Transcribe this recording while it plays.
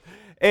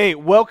Hey,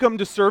 welcome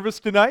to service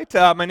tonight.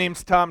 My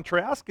name's Tom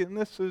Trask, and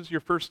this is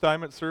your first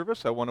time at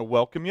service. I want to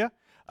welcome you.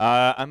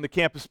 I'm the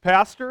campus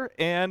pastor,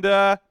 and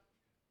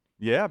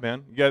yeah,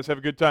 man, you guys have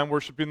a good time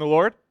worshiping the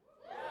Lord?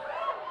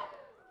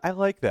 I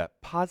like that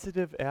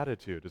positive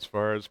attitude as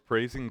far as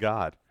praising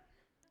God.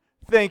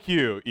 Thank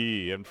you,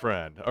 E and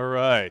friend. All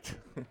right.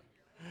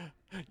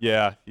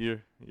 Yeah,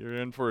 you're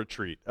in for a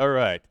treat. All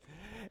right.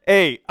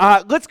 Hey,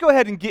 let's go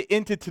ahead and get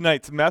into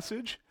tonight's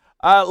message.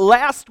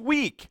 Last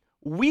week,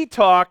 we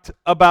talked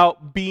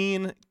about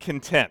being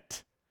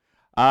content.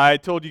 I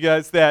told you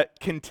guys that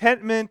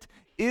contentment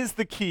is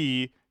the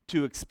key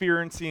to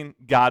experiencing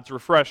God's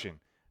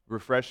refreshing.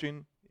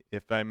 Refreshing,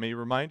 if I may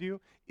remind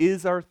you,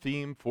 is our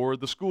theme for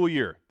the school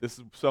year. This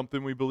is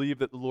something we believe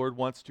that the Lord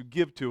wants to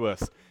give to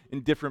us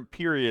in different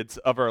periods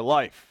of our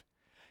life.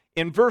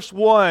 In verse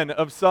 1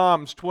 of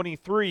Psalms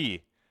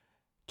 23,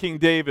 King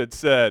David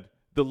said,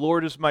 "The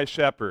Lord is my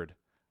shepherd.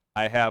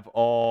 I have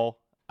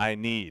all I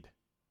need."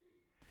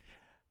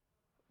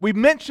 We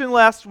mentioned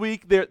last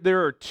week that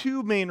there are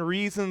two main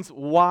reasons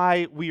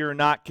why we are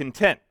not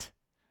content.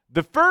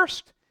 The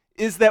first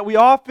is that we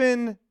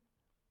often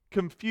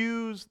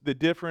confuse the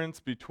difference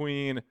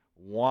between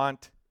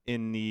want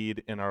and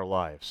need in our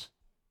lives.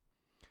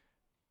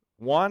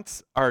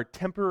 Wants are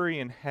temporary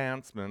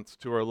enhancements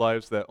to our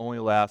lives that only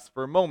last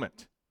for a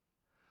moment,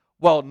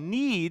 while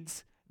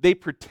needs, they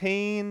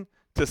pertain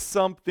to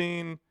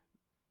something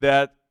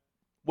that,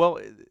 well,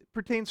 it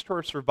pertains to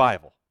our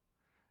survival.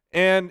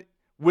 And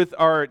with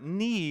our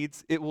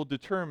needs, it will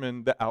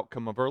determine the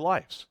outcome of our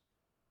lives.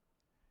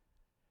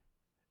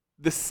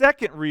 The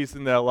second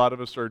reason that a lot of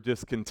us are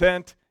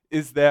discontent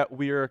is that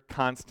we are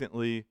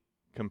constantly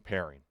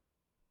comparing.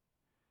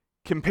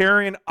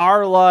 Comparing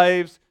our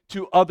lives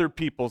to other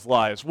people's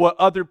lives, what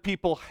other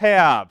people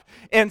have.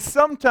 And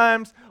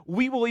sometimes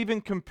we will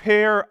even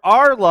compare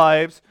our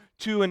lives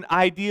to an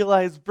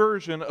idealized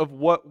version of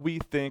what we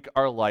think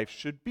our life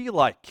should be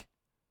like.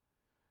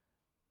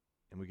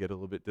 And we get a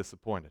little bit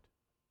disappointed.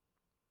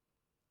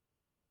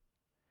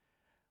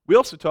 We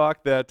also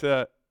talk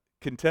that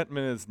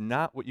contentment is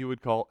not what you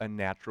would call a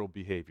natural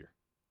behavior.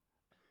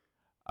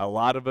 A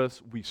lot of us,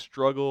 we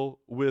struggle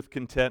with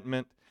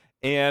contentment,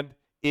 and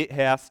it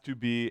has to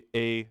be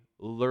a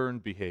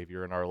learned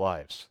behavior in our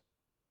lives.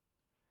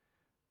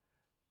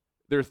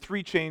 There are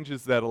three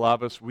changes that a lot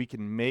of us we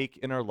can make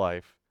in our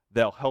life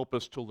that'll help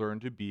us to learn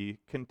to be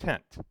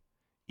content,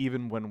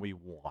 even when we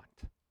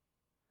want.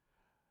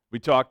 We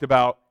talked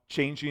about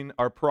changing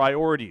our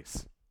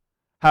priorities,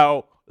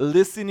 how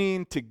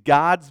listening to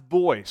God's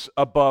voice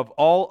above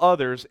all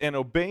others and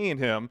obeying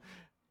Him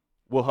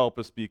will help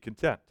us be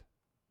content.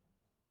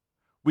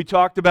 We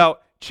talked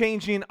about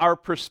changing our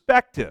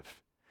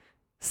perspective,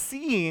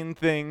 seeing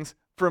things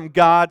from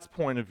God's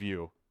point of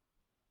view,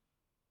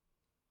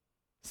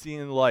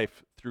 seeing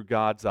life through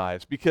God's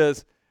eyes,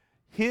 because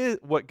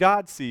what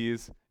God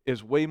sees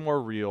is way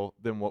more real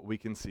than what we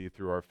can see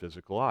through our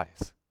physical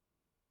eyes.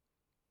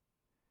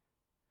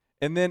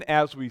 And then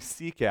as we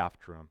seek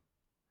after Him,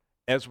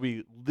 as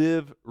we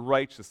live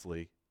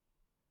righteously,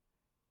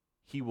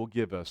 He will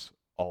give us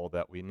all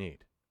that we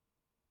need.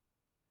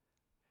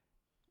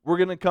 We're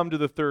going to come to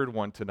the third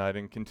one tonight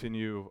and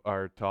continue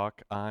our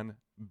talk on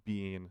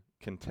being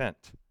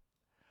content.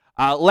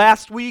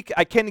 Last week,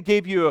 I kind of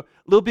gave you a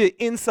little bit of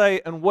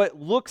insight on what it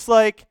looks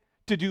like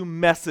to do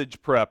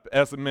message prep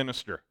as a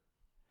minister,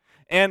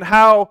 and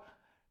how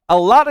a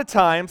lot of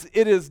times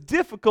it is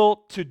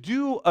difficult to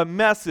do a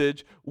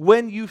message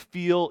when you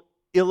feel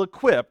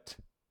ill-equipped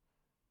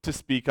to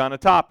speak on a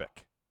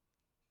topic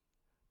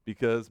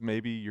because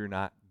maybe you're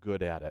not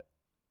good at it.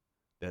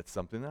 That's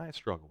something that I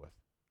struggle with.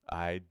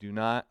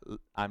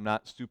 I'm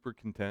not super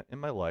content in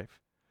my life,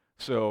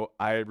 so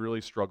I really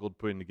struggled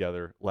putting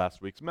together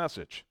last week's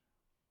message.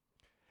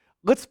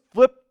 Let's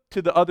flip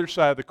to the other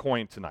side of the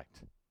coin tonight.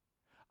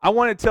 I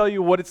want to tell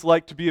you what it's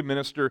like to be a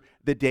minister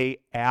the day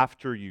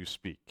after you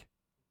speak.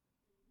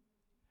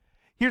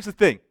 Here's the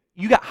thing.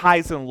 You got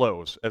highs and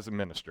lows as a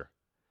minister.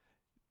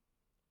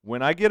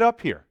 When I get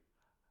up here,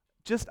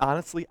 just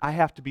honestly, I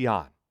have to be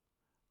on.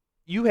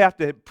 You have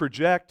to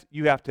project.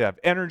 You have to have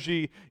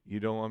energy.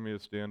 You don't want me to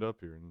stand up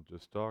here and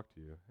just talk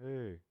to you.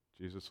 Hey,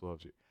 Jesus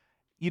loves you.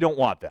 You don't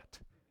want that.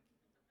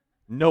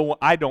 No,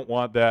 I don't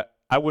want that.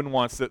 I wouldn't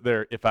want to sit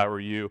there if I were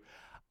you.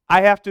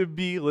 I have to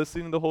be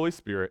listening to the Holy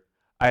Spirit.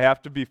 I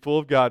have to be full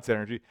of God's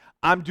energy.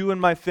 I'm doing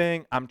my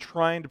thing. I'm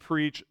trying to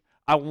preach.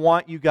 I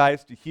want you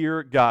guys to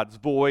hear God's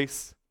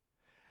voice.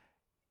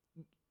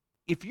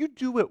 If you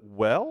do it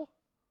well,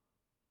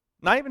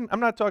 I'm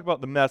not talking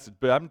about the message,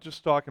 but I'm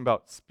just talking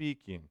about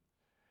speaking.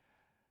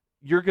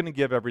 You're going to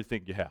give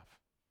everything you have.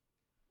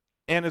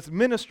 And as a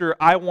minister,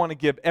 I want to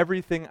give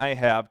everything I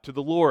have to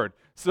the Lord.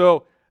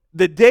 So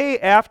the day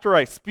after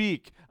I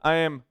speak, I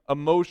am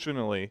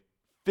emotionally,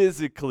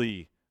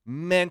 physically,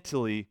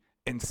 mentally,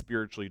 and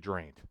spiritually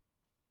drained.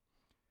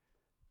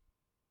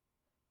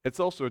 It's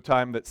also a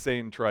time that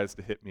Satan tries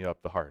to hit me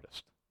up the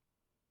hardest.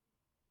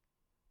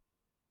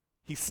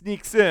 He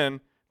sneaks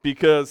in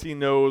because he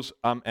knows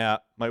I'm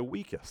at my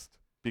weakest,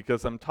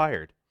 because I'm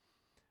tired.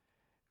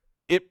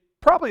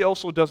 Probably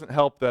also doesn't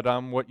help that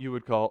I'm what you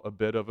would call a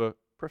bit of a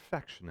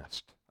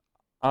perfectionist.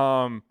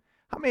 How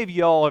many of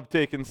y'all have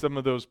taken some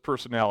of those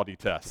personality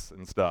tests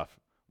and stuff?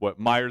 What,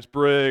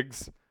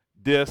 Myers-Briggs,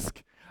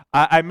 DISC?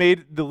 I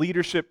made the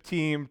leadership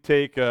team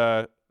take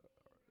Enneagram.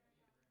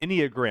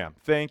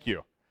 Thank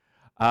you.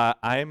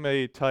 I'm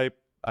a type,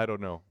 I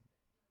don't know,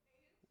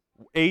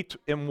 8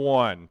 and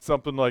 1,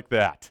 something like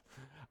that.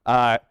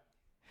 Uh,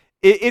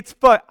 it's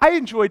fun. I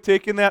enjoy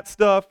taking that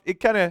stuff. It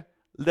kind of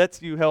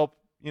lets you help,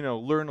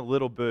 learn a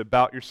little bit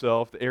about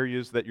yourself, the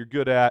areas that you're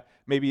good at,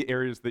 maybe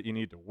areas that you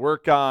need to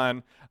work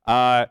on.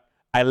 I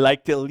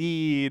like to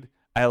lead.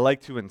 I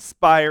like to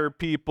inspire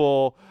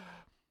people.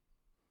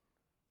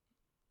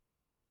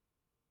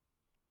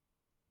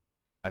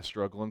 I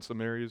struggle in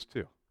some areas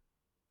too.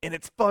 And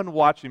it's fun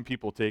watching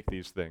people take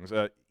these things.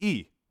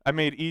 I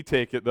made E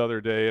take it the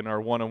other day in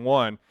our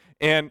one-on-one,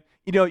 and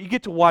you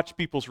get to watch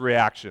people's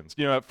reactions.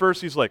 At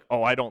first he's like,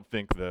 "Oh, I don't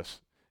think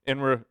this,"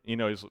 and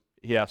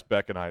he asked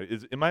Beck and I,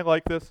 "Am I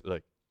like this?"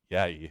 Like,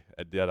 "Yeah, E,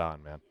 dead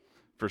on, man,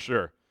 for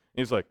sure." And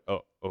he's like,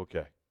 "Oh,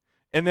 okay."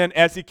 And then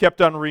as he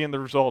kept on reading the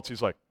results,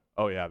 he's like,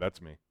 "Oh yeah,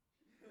 that's me."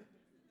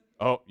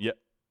 "Oh yeah,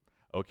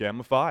 okay, I'm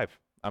a 5.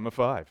 I'm a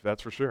 5,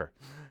 that's for sure."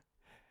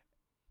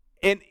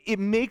 And it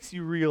makes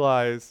you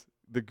realize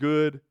the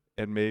good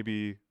and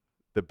maybe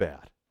the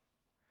bad.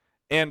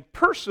 And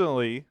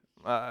personally,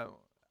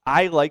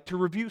 I like to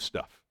review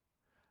stuff.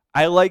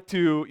 I like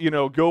to,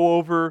 go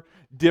over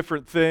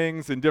different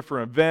things and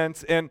different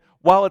events. And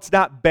while it's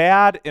not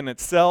bad in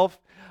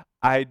itself,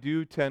 I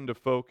do tend to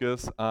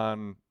focus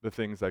on the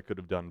things I could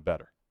have done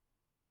better.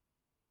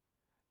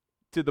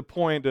 To the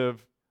point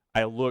of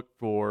I look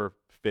for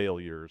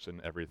failures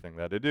in everything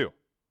that I do.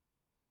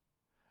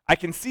 I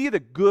can see the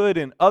good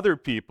in other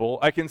people.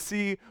 I can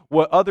see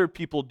what other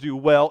people do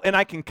well, and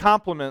I can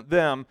compliment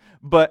them,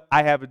 but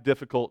I have a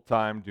difficult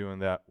time doing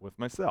that with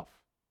myself.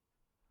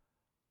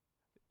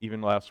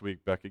 Even last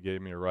week, Becca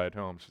gave me a ride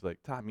home. She's like,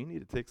 "Tom, you need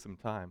to take some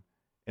time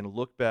and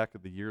look back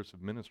at the years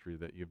of ministry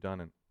that you've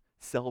done and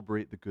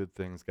celebrate the good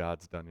things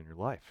God's done in your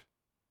life."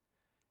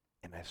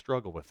 And I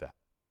struggle with that.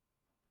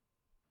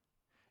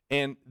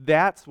 And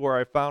that's where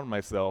I found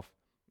myself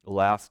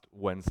last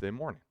Wednesday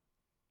morning.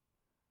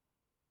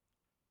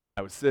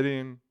 I was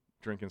sitting,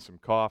 drinking some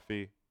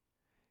coffee,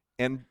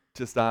 and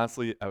just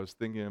honestly, I was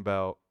thinking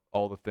about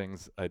all the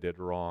things I did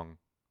wrong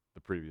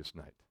the previous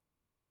night.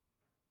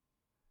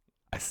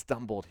 I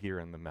stumbled here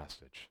in the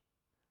message.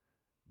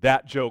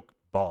 That joke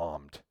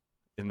bombed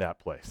in that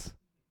place.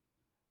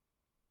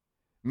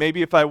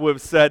 Maybe if I would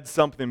have said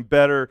something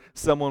better,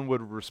 someone would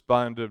have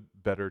responded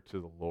better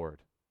to the Lord.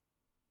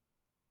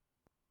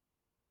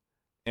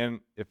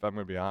 And if I'm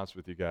going to be honest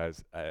with you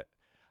guys,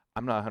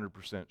 I'm not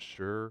 100%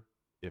 sure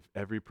if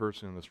every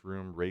person in this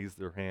room raised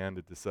their hand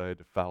and decided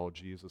to follow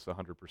Jesus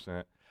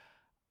 100%,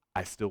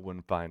 I still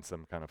wouldn't find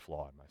some kind of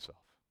flaw in myself.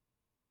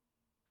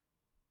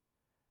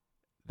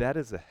 That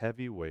is a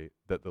heavy weight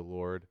that the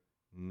Lord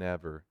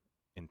never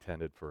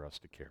intended for us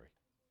to carry.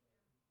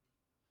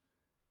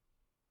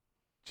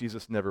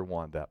 Jesus never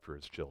wanted that for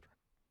his children.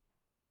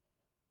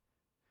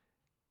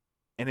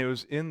 And it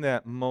was in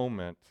that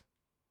moment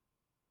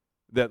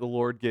that the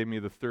Lord gave me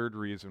the third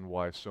reason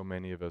why so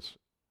many of us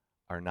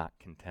are not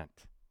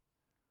content.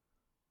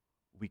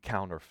 We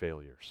count our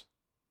failures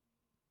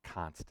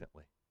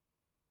constantly.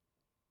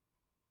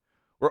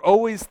 We're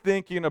always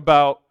thinking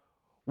about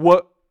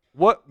what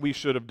we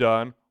should have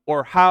done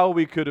or how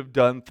we could have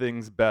done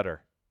things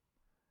better.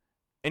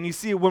 And you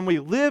see, when we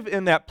live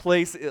in that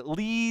place, it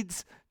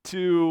leads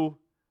to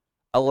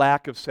a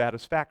lack of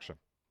satisfaction,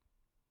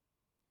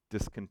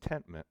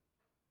 discontentment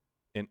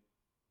in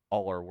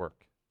all our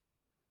work.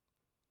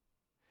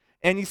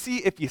 And you see,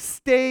 if you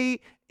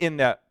stay in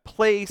that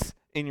place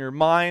in your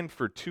mind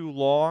for too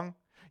long,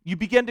 you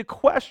begin to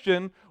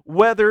question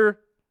whether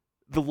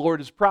the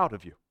Lord is proud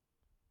of you,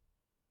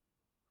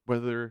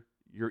 whether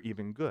you're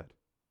even good.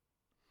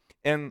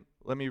 And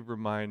let me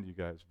remind you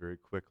guys very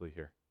quickly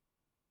here.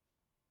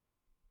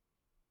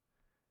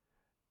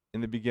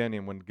 In the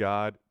beginning, when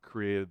God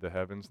created the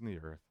heavens and the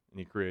earth, and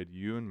he created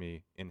you and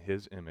me in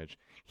his image,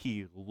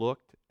 he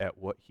looked at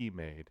what he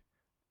made,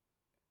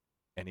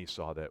 and he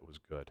saw that it was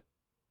good.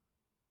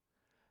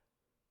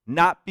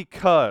 Not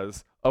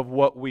because of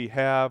what we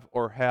have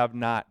or have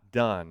not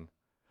done,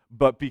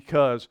 but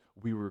because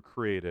we were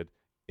created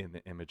in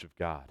the image of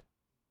God.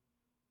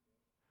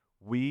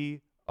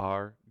 We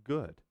are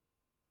good.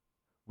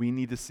 We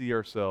need to see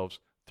ourselves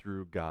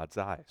through God's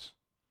eyes.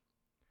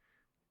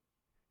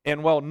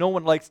 And while no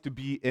one likes to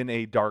be in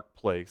a dark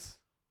place,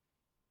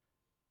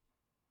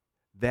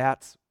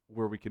 that's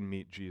where we can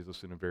meet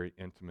Jesus in a very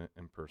intimate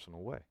and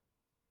personal way.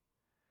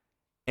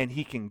 And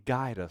he can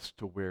guide us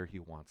to where he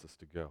wants us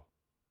to go.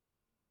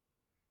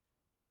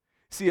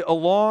 See,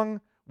 along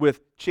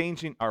with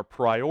changing our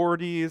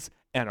priorities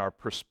and our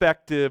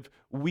perspective,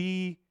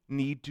 we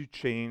need to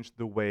change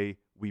the way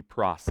we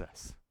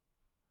process.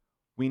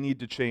 We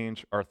need to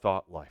change our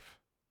thought life.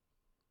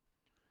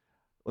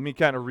 Let me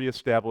kind of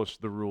reestablish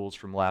the rules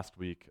from last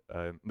week,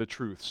 the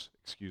truths,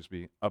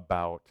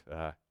 about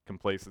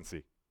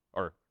complacency.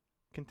 or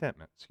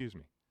contentment, excuse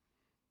me.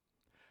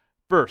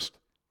 First,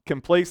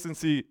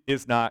 complacency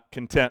is not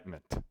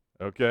contentment,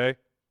 okay?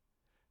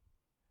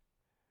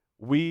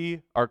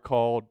 We are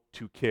called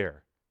to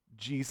care.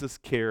 Jesus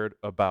cared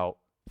about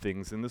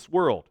things in this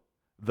world.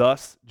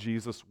 Thus,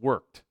 Jesus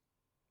worked.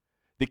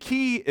 The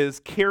key is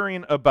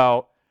caring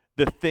about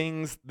the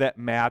things that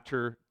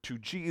matter to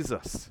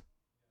Jesus.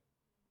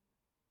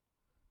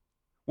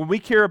 When we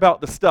care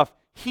about the stuff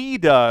he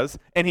does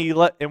and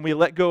we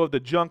let go of the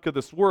junk of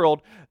this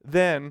world,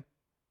 then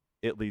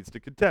it leads to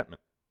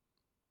contentment.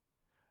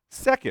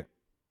 Second,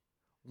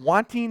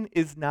 wanting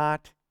is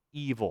not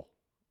evil,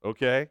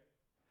 okay?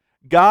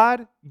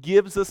 God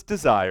gives us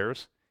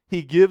desires.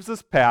 He gives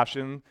us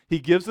passion. He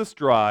gives us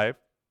drive.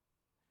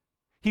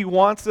 He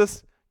wants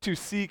us to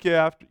seek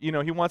after, he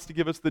wants to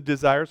give us the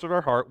desires of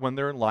our heart when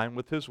they're in line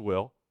with his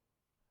will.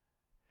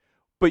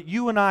 But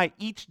you and I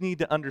each need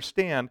to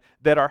understand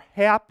that our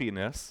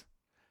happiness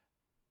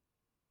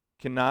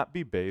cannot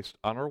be based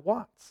on our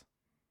wants.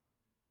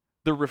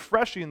 The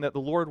refreshing that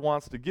the Lord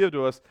wants to give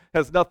to us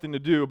has nothing to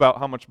do about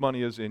how much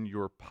money is in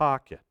your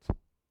pocket.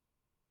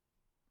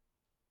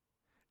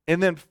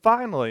 And then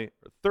finally,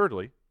 or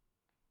thirdly,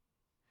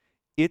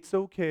 it's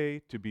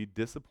okay to be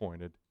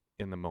disappointed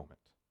in the moment.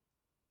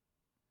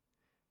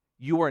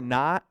 You are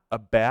not a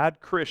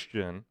bad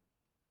Christian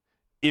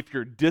if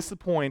you're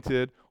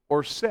disappointed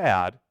or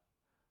sad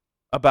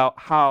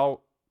about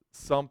how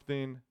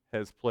something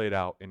has played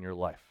out in your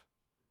life.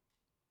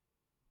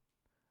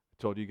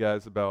 I told you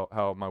guys about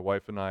how my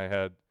wife and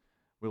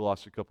we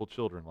lost a couple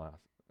children a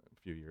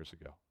few years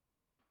ago.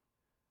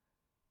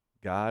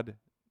 God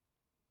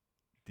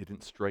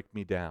didn't strike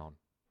me down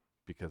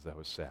because I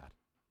was sad.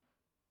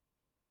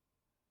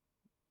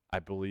 I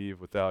believe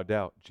without a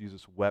doubt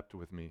Jesus wept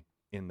with me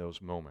in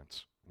those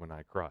moments when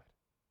I cried.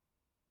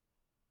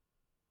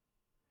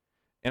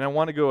 And I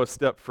want to go a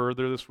step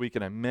further this week,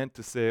 and I meant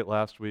to say it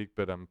last week,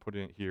 but I'm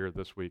putting it here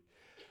this week.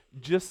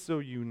 Just so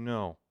you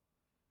know,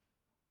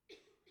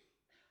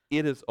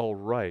 it is all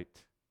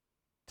right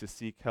to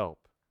seek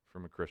help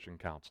from a Christian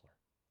counselor.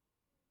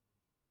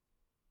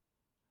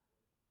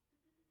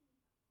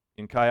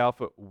 In Chi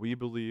Alpha, we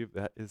believe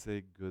that is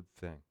a good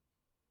thing.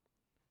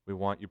 We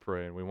want you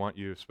praying. We want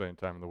you spending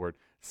time in the Word.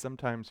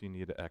 Sometimes you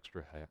need an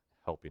extra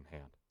helping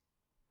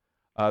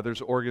hand.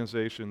 There's an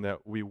organization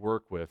that we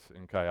work with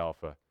in Chi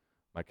Alpha,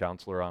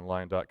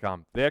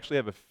 mycounseloronline.com. They actually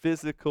have a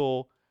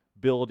physical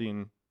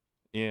building,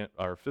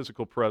 our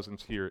physical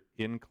presence here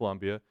in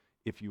Columbia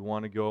if you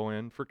want to go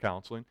in for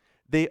counseling.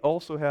 They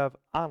also have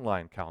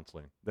online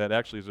counseling that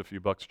actually is a few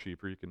bucks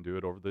cheaper. You can do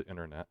it over the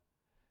internet.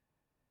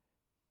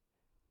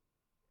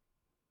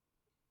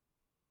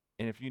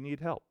 And if you need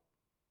help,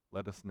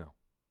 let us know.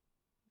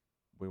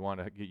 We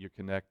want to get you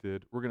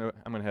connected. I'm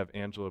going to have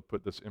Angela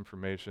put this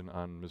information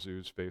on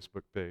Mizzou's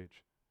Facebook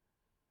page.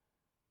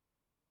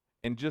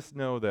 And just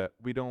know that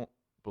we don't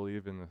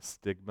believe in the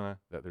stigma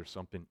that there's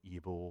something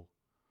evil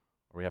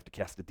or we have to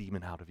cast a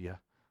demon out of you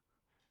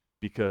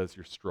because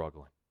you're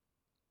struggling.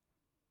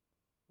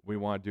 We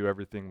want to do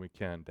everything we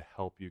can to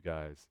help you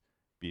guys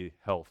be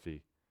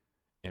healthy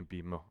and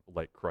be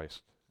like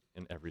Christ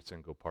in every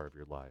single part of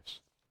your lives.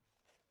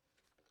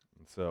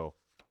 And so,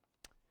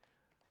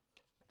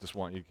 just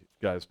want you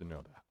guys to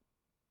know that.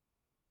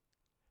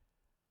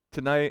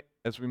 Tonight,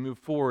 as we move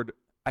forward,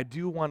 I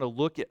do want to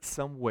look at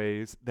some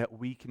ways that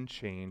we can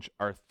change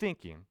our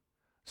thinking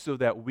so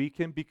that we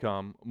can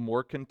become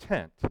more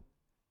content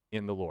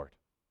in the Lord.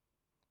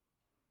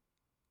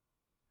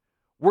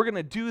 We're going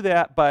to do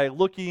that by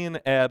looking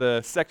at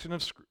a section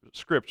of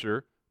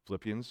Scripture,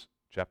 Philippians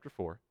chapter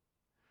 4,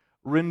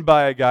 written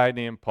by a guy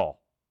named Paul.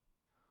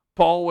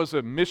 Paul was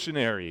a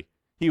missionary.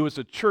 He was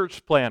a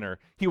church planner.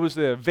 He was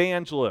an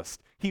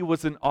evangelist. He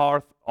was an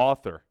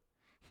author.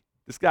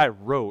 This guy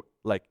wrote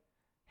like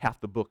half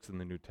the books in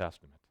the New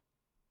Testament.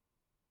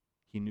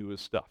 He knew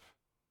his stuff.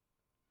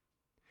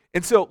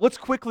 And so let's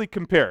quickly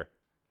compare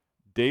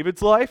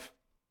David's life,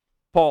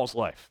 Paul's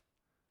life.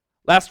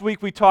 Last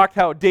week we talked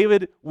how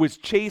David was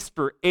chased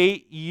for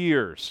 8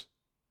 years.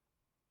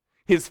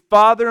 His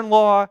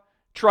father-in-law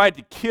tried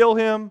to kill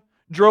him,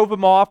 drove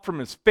him off from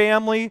his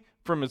family,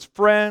 from his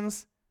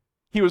friends.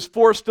 He was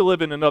forced to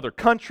live in another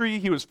country.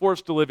 He was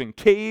forced to live in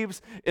caves,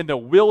 in the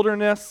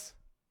wilderness.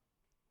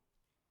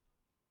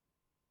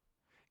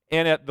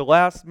 And at the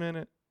last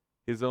minute,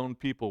 his own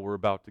people were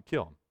about to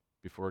kill him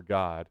before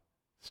God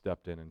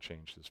stepped in and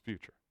changed his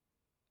future.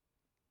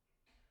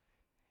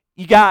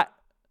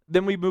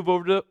 Then we move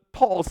over to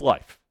Paul's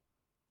life.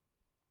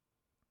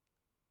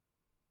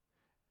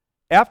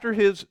 After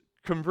his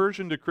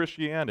conversion to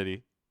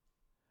Christianity,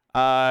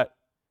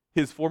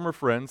 his former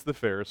friends, the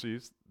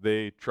Pharisees,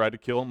 they tried to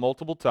kill him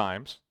multiple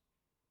times.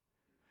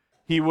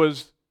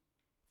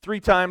 3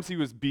 times he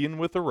was beaten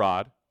with a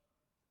rod.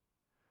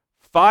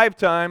 5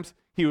 times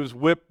he was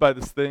whipped by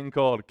this thing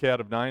called a cat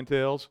of 9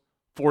 tails.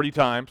 40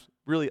 times,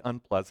 really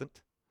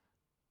unpleasant.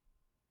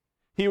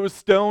 He was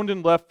stoned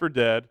and left for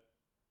dead.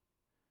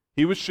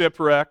 He was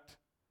shipwrecked.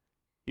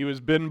 He was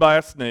bitten by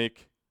a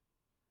snake.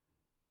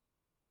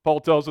 Paul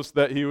tells us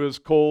that he was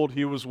cold,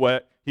 he was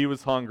wet, he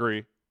was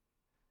hungry.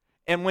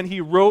 And when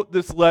he wrote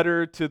this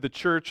letter to the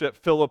church at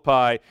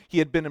Philippi, he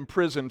had been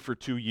imprisoned for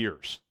 2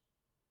 years.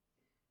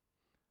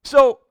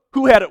 So,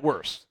 who had it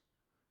worse?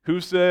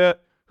 Who's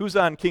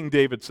on King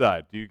David's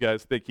side? Do you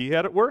guys think he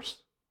had it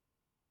worse?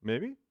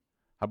 Maybe?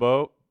 How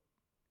about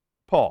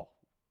Paul?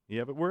 He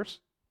have it worse?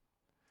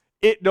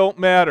 It don't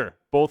matter.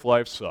 Both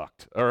lives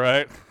sucked, all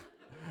right?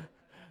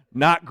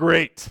 Not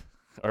great,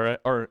 all right?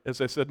 Or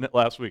as I said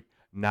last week,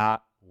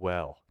 not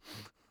well.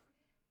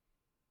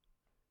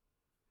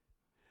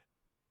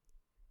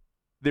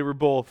 They were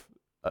both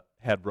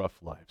had rough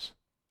lives.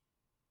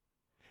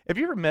 Have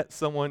you ever met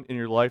someone in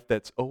your life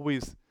that's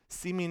always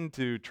seeming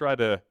to try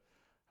to,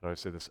 how do I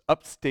say this,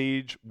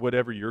 upstage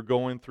whatever you're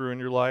going through in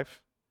your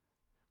life?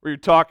 Where you're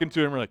talking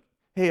to them, you're like,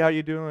 hey, how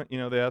you doing? You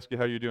know, they ask you,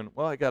 how you doing?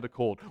 Well, I got a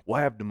cold. Well,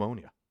 I have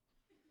pneumonia.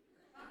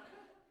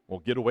 Well,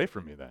 get away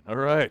from me then. All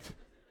right.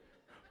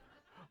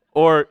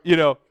 Or,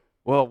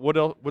 well,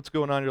 what's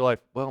going on in your life?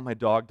 Well, my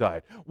dog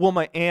died. Well,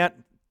 my aunt,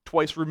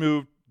 twice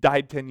removed,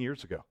 died 10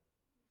 years ago.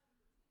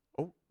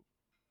 Oh,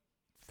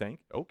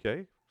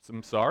 okay.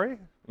 I'm sorry.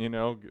 May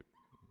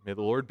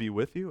the Lord be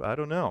with you. I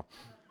don't know.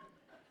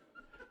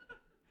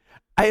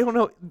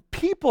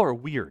 People are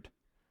weird.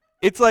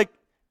 It's like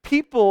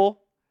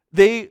people,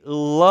 they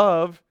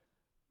love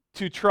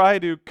to try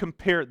to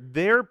compare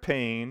their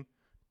pain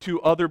to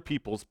other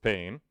people's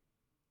pain.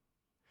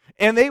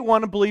 And they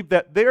want to believe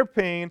that their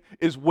pain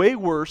is way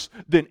worse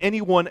than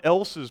anyone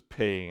else's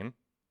pain,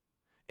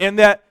 and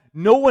that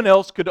no one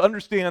else could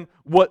understand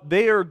what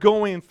they are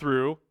going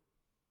through.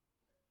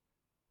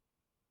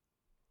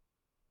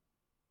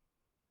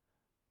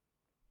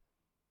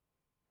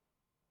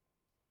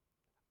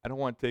 I don't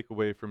want to take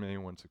away from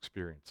anyone's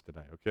experience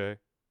tonight, okay?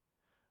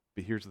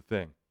 But here's the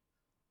thing.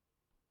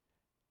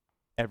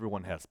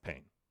 Everyone has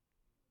pain.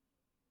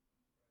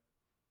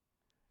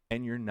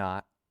 And you're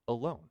not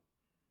alone.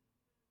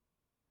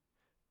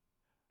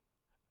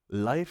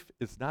 Life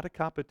is not a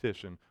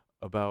competition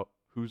about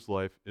whose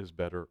life is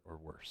better or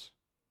worse.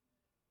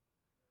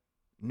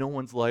 No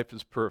one's life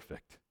is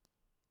perfect.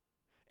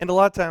 And a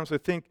lot of times I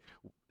think,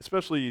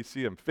 especially you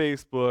see on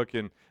Facebook,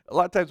 and a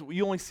lot of times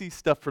we only see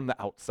stuff from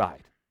the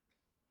outside.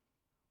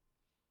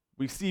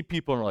 We see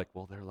people and we're like,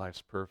 well, their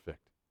life's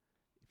perfect.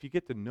 If you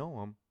get to know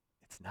them,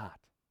 it's not.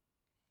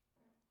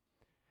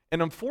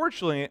 And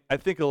unfortunately, I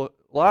think a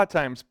lot of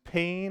times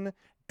pain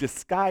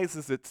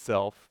disguises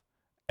itself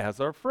as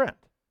our friend.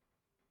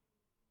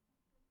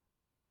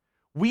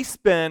 We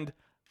spend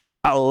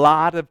a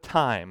lot of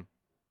time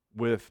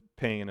with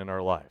pain in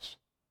our lives.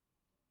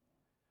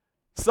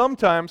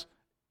 Sometimes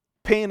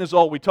pain is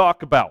all we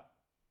talk about.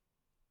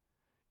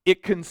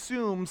 It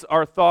consumes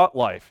our thought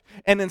life.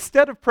 And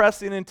instead of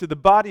pressing into the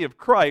body of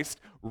Christ,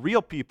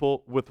 real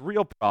people with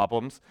real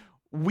problems,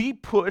 we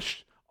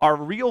push our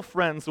real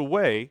friends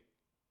away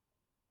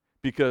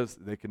because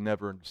they can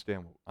never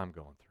understand what I'm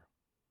going through.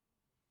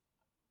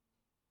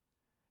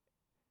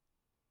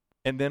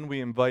 And then we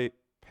invite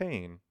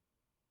pain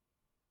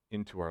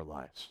into our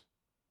lives.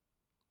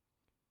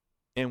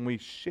 And we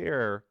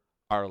share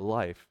our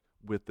life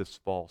with this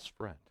false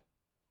friend.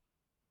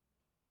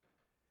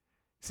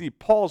 See,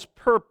 Paul's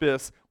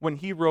purpose when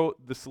he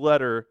wrote this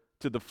letter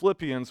to the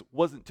Philippians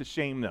wasn't to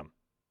shame them.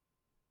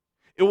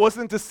 It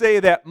wasn't to say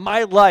that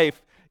my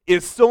life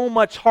is so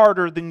much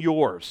harder than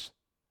yours.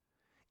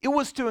 It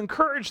was to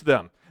encourage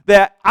them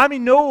that I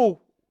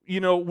know,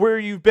 where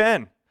you've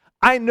been.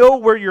 I know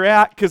where you're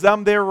at because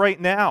I'm there right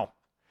now.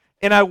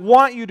 And I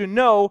want you to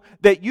know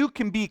that you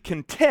can be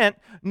content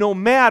no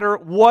matter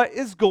what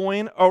is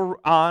going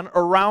on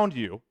around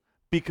you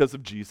because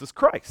of Jesus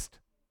Christ.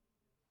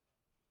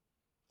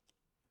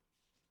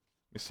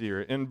 Let me see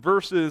here. In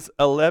verses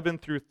 11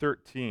 through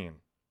 13,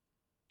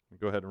 I'll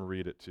go ahead and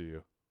read it to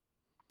you.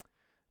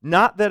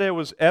 Not that I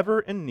was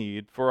ever in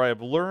need, for I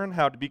have learned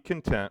how to be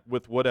content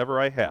with whatever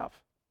I have.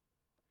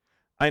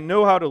 I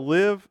know how to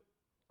live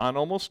on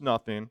almost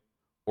nothing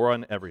or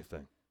on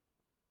everything.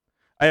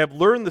 I have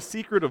learned the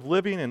secret of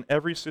living in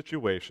every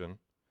situation,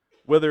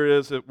 whether it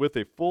is with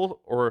a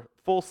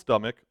full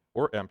stomach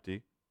or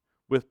empty,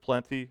 with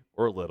plenty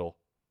or little.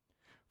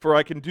 For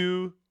I can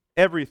do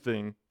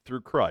everything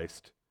through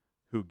Christ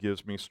who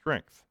gives me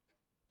strength.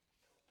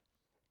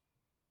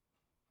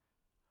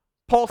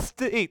 Paul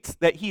states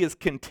that he is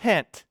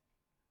content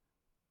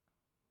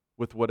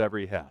with whatever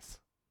he has.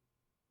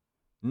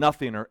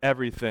 Nothing or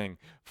everything,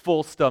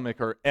 full stomach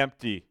or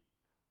empty,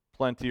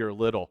 plenty or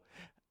little.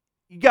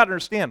 You got to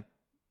understand,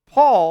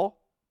 Paul,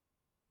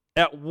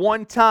 at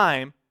one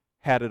time,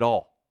 had it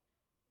all,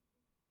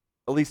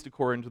 at least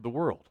according to the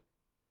world.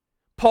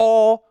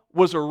 Paul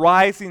was a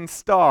rising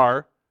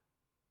star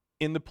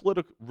in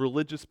the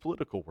religious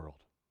political world.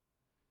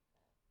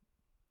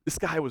 This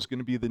guy was going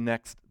to be the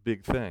next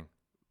big thing.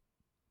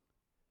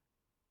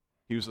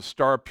 He was a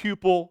star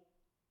pupil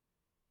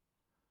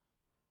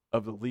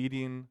of the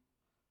leading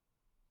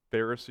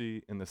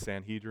Pharisee in the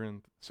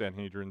Sanhedrin.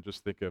 Sanhedrin,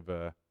 just think of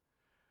a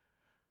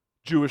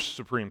Jewish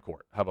Supreme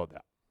Court. How about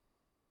that?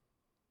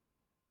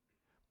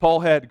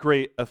 Paul had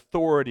great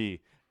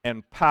authority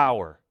and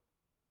power.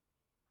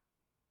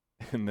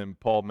 And then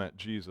Paul met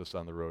Jesus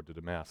on the road to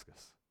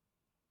Damascus.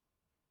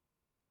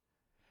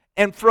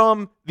 And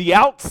from the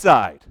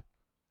outside,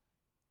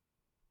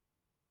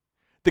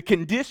 the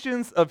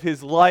conditions of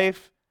his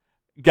life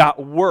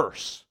got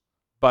worse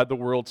by the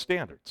world's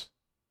standards.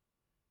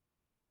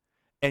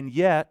 And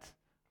yet,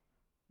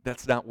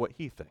 that's not what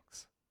he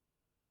thinks.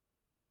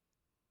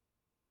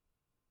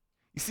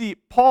 You see,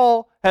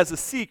 Paul has a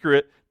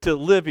secret to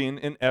living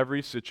in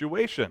every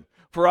situation.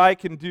 For I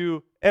can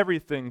do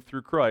everything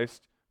through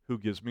Christ who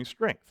gives me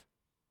strength.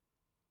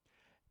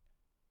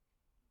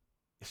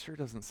 It sure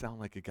doesn't sound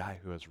like a guy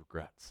who has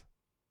regrets.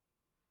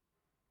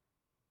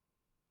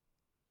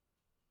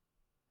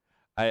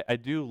 I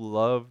do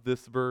love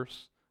this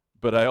verse,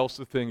 but I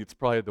also think it's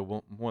probably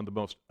one of the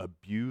most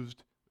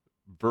abused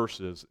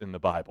verses in the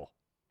Bible.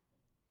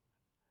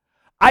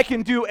 I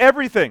can do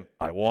everything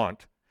I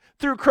want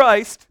through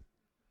Christ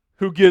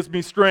who gives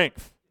me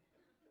strength.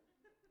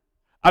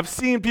 I've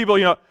seen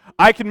people,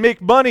 I can make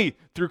money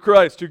through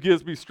Christ who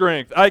gives me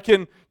strength. I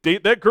can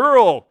date that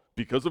girl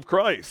because of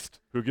Christ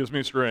who gives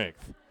me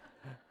strength.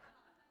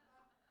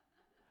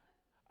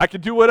 I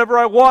can do whatever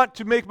I want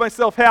to make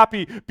myself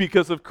happy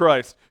because of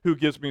Christ who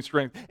gives me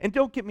strength. And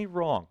don't get me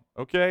wrong,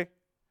 okay?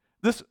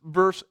 This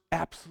verse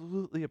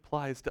absolutely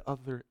applies to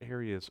other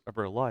areas of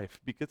our life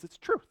because it's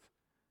truth.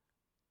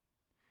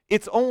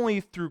 It's only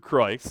through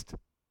Christ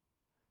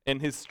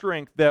and his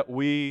strength that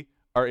we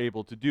are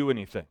able to do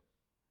anything.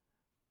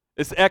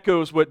 This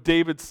echoes what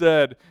David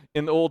said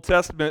in the Old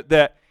Testament,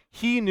 that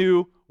he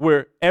knew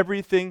where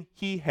everything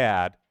he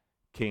had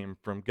came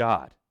from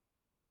God.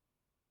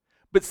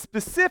 But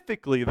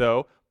specifically,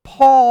 though,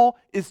 Paul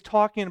is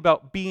talking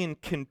about being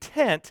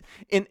content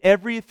in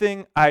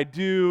everything I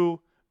do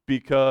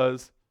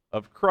because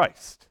of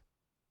Christ.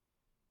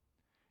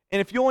 And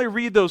if you only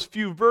read those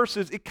few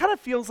verses, it kind of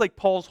feels like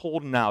Paul's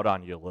holding out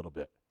on you a little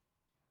bit.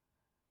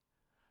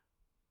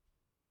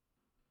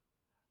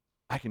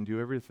 I can do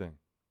everything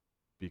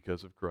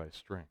because of Christ's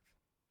strength.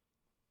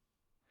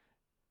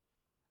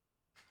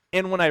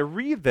 And when I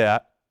read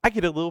that, I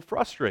get a little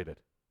frustrated.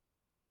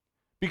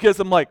 Because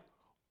I'm like,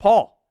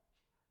 Paul,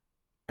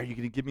 are you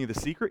going to give me the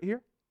secret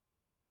here?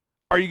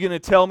 Are you going to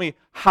tell me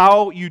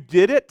how you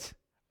did it?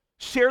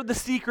 Share the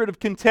secret of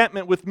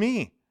contentment with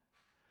me.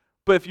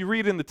 But if you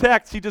read in the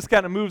text, he just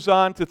kind of moves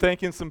on to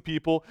thanking some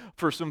people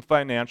for some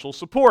financial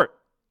support.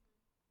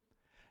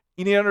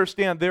 You need to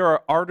understand there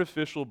are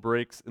artificial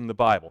breaks in the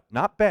Bible.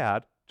 Not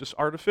bad, just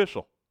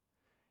artificial.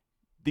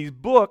 These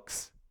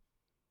books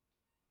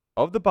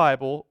of the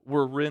Bible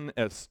were written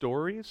as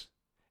stories,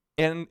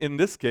 and in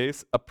this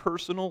case, a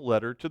personal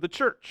letter to the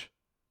church.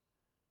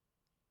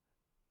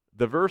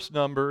 The verse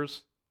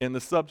numbers and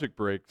the subject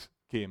breaks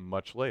came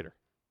much later.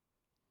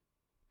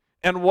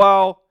 And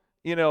while,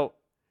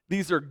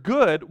 these are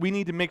good, we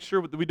need to make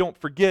sure that we don't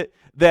forget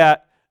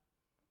that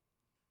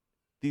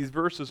these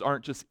verses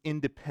aren't just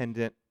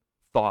independent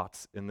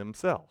thoughts in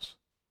themselves,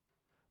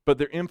 but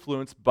they're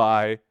influenced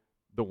by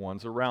the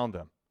ones around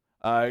them.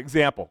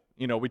 Example,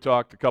 we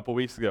talked a couple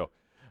weeks ago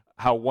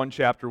how one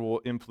chapter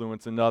will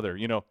influence another.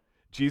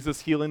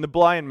 Jesus healing the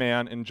blind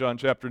man in John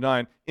chapter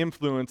 9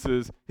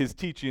 influences his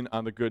teaching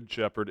on the Good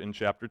Shepherd in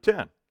chapter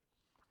 10.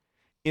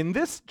 In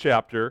this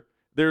chapter,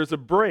 there's a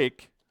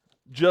break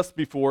just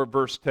before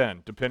verse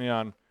 10. Depending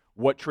on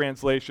what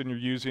translation you're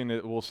using,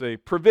 it will say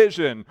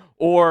provision,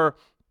 or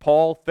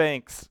Paul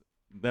thanks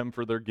them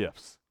for their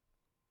gifts.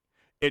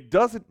 It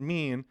doesn't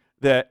mean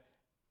that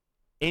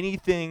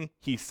anything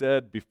he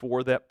said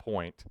before that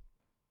point,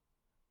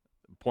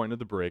 the point of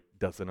the break,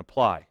 doesn't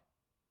apply.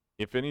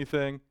 If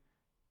anything,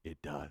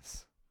 it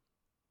does.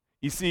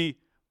 You see,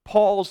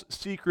 Paul's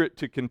secret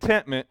to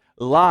contentment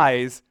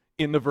lies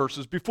in the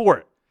verses before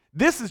it.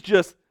 This is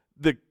just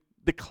the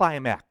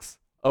climax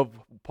of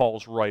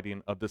Paul's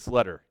writing of this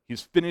letter.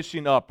 He's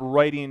finishing up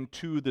writing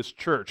to this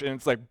church, and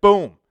it's like,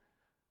 boom.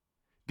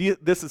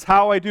 This is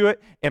how I do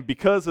it, and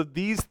because of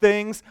these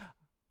things,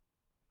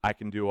 I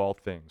can do all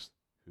things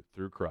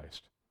through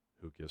Christ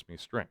who gives me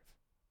strength.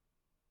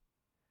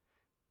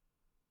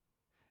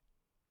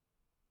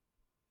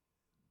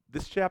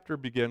 This chapter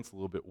begins a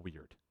little bit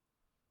weird.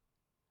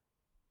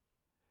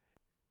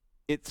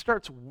 It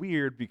starts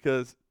weird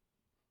because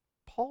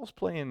Paul's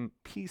playing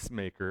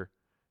peacemaker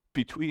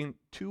between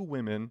two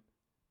women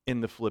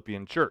in the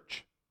Philippian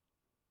church.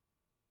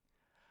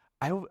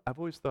 I've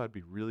always thought it'd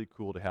be really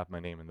cool to have my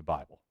name in the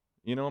Bible.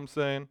 You know what I'm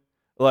saying?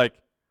 Like,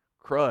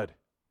 crud.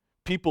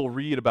 People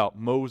read about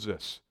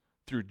Moses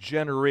through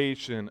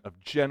generation of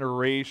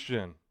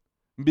generation.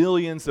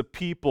 Millions of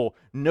people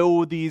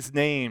know these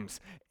names.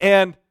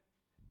 And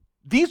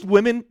these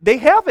women, they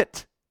have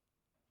it.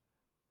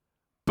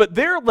 But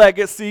their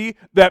legacy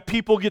that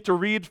people get to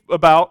read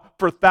about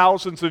for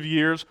thousands of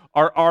years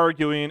are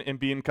arguing and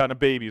being kind of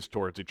babies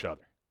towards each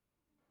other.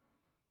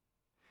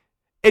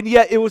 And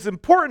yet it was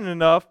important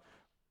enough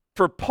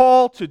for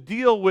Paul to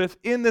deal with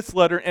in this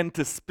letter and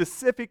to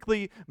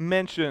specifically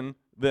mention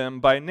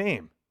them by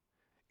name.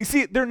 You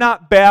see, they're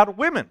not bad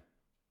women.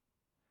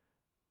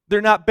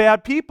 They're not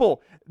bad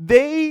people.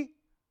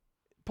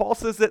 Paul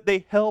says that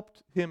they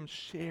helped him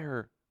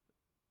share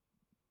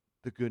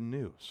the good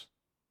news.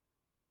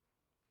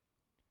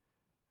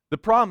 The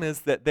problem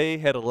is that they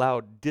had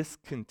allowed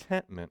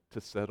discontentment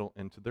to settle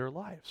into their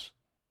lives.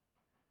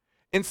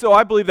 And so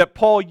I believe that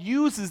Paul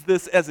uses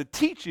this as a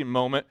teaching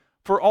moment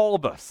for all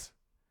of us.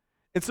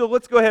 And so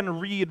let's go ahead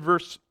and read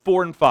verse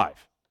 4 and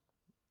 5.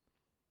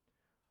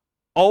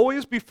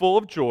 Always be full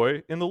of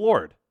joy in the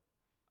Lord.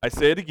 I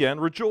say it again,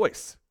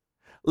 rejoice.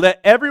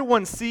 Let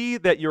everyone see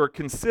that you are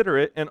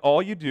considerate in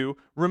all you do.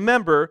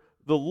 Remember,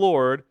 the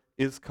Lord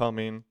is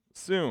coming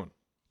soon.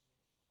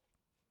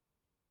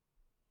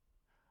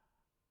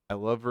 I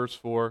love verse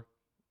 4.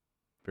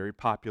 Very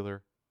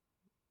popular.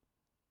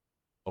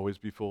 Always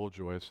be full of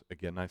joy.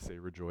 Again, I say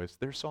rejoice.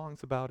 There's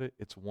songs about it.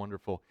 It's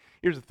wonderful.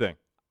 Here's the thing.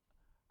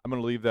 I'm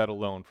going to leave that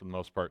alone for the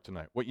most part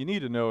tonight. What you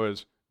need to know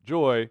is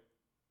joy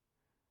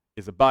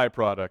is a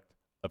byproduct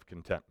of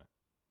contentment.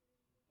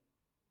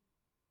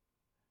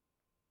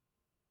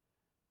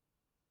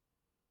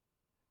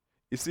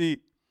 You see,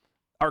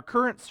 our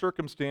current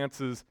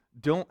circumstances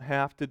don't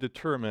have to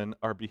determine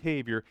our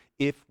behavior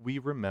if we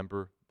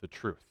remember the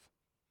truth.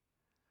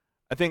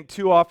 I think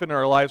too often in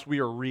our lives we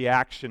are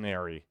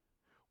reactionary.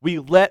 We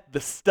let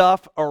the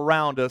stuff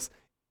around us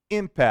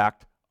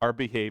impact our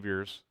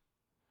behaviors.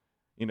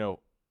 You know,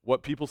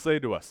 what people say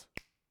to us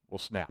will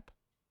snap.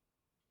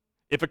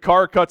 If a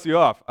car cuts you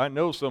off, I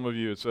know some of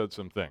you have said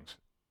some things.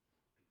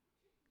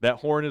 That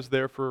horn is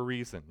there for a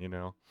reason, you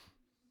know.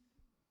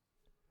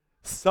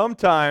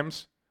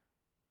 Sometimes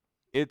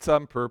it's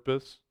on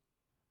purpose.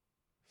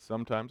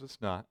 Sometimes it's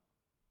not.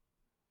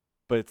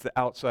 But it's the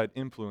outside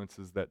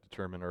influences that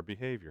determine our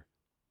behavior.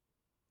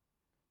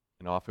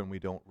 And often we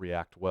don't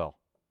react well.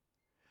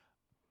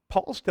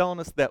 Paul's telling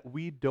us that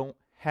we don't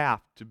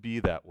have to be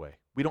that way.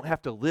 We don't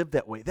have to live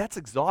that way. That's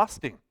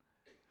exhausting.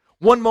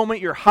 One moment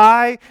you're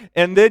high,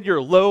 and then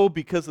you're low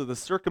because of the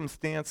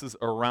circumstances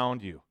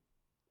around you.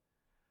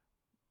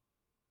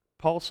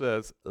 Paul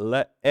says,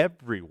 let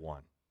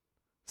everyone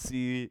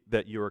see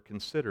that you are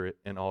considerate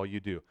in all you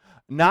do.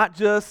 Not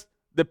just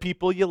the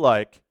people you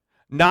like,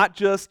 not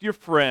just your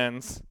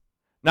friends,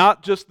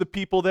 not just the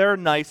people that are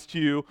nice to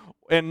you,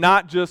 and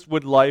not just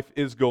when life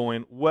is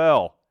going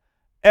well.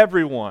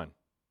 Everyone.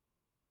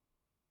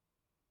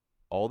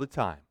 All the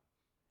time.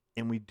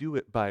 And we do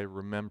it by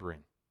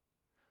remembering.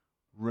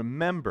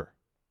 Remember,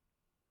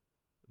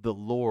 the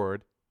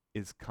Lord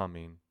is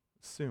coming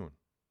soon.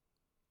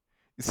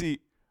 You see,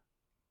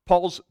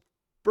 Paul's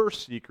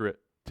first secret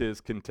to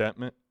his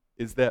contentment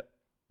is that,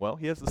 well,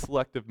 he has a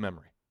selective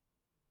memory.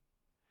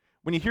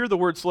 When you hear the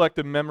word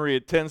selective memory,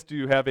 it tends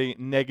to have a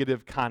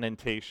negative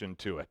connotation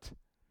to it.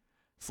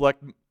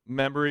 Selective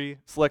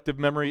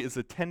memory is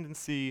a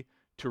tendency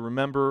to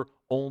remember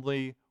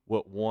only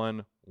what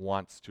one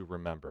wants to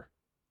remember.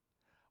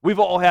 We've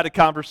all had a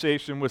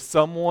conversation with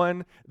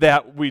someone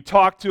that we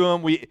talk to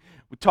them, we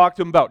talk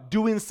to them about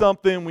doing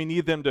something, we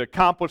need them to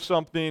accomplish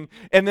something,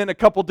 and then a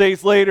couple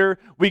days later,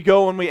 we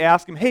go and we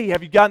ask them, hey,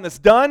 have you gotten this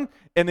done?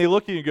 And they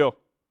look at you and go,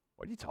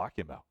 what are you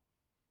talking about?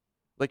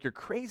 Like you're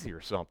crazy or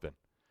something.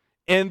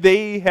 And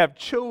they have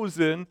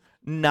chosen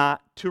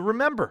not to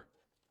remember.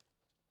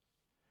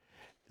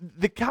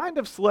 The kind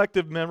of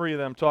selective memory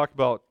that I'm talking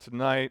about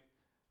tonight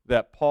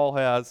that Paul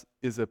has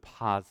is a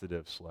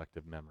positive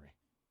selective memory.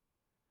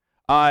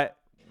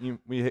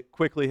 We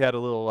quickly had a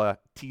little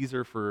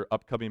teaser for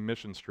upcoming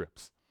mission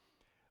trips.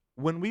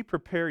 When we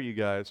prepare you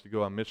guys to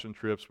go on mission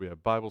trips, we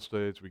have Bible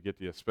studies, we get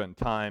to spend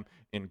time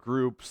in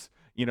groups.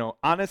 You know,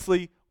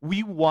 honestly,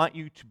 we want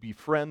you to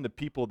befriend the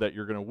people that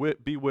you're going to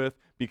be with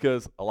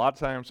because a lot of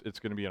times it's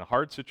going to be in a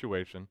hard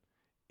situation.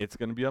 It's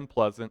going to be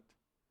unpleasant.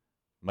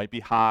 Might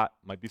be hot,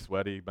 might be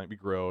sweaty, might be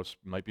gross,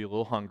 might be a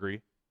little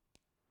hungry.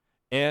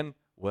 And,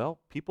 well,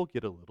 people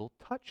get a little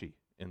touchy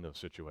in those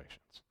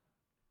situations.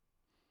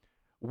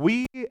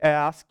 We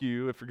ask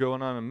you, if you're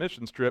going on a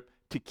missions trip,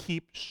 to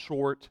keep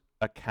short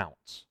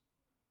accounts.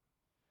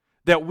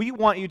 That we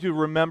want you to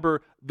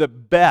remember the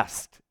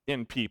best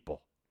in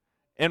people.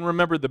 And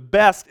remember the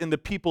best in the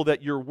people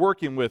that you're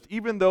working with,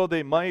 even though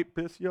they might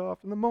piss you off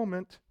in the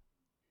moment.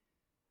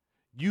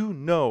 You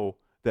know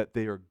that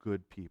they are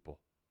good people.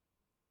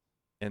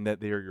 And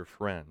that they are your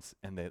friends,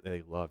 and that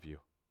they love you.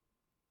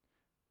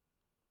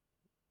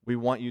 We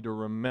want you to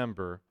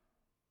remember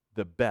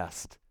the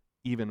best,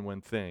 even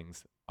when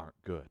things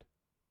aren't good.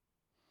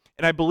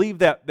 And I believe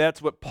that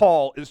that's what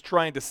Paul is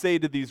trying to say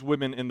to these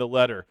women in the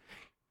letter.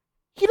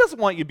 He doesn't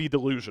want you to be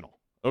delusional,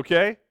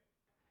 okay?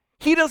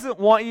 He doesn't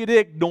want you to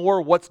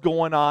ignore what's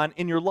going on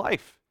in your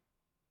life.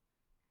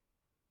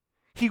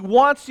 He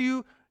wants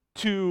you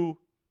to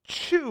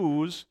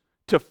choose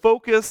to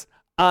focus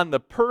on the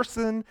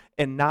person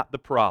and not the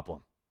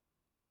problem.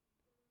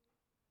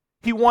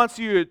 He wants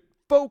you to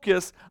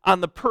focus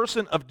on the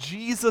person of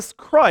Jesus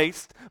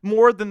Christ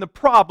more than the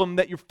problem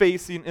that you're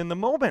facing in the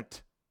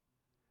moment.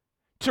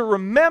 To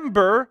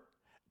remember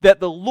that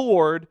the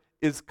Lord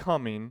is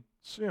coming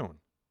soon.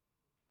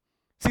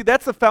 See,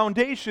 that's the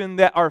foundation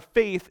that our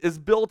faith is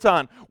built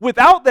on.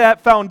 Without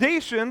that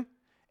foundation,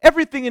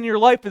 everything in your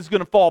life is going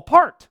to fall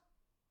apart.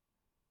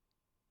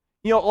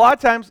 A lot of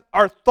times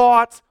our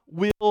thoughts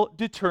will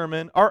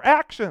determine our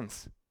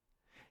actions.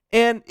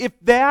 And if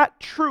that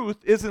truth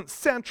isn't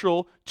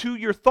central to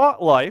your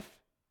thought life,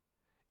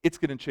 it's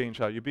going to change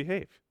how you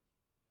behave.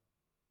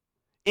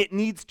 It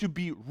needs to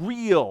be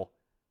real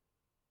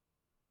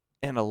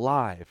and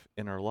alive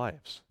in our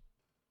lives.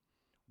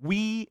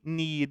 We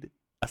need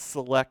a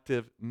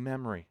selective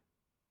memory.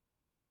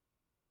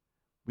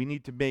 We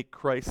need to make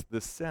Christ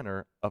the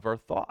center of our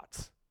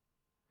thoughts.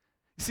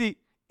 See,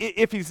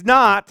 if he's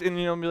not, and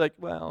be like,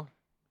 well,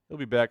 he'll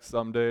be back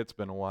someday, it's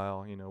been a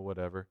while,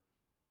 whatever.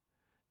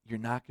 You're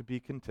not going to be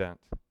content.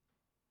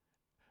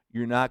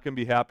 You're not going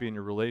to be happy in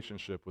your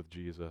relationship with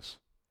Jesus.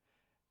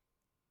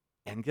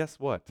 And guess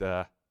what?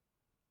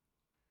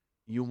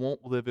 You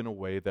won't live in a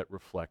way that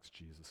reflects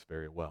Jesus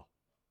very well.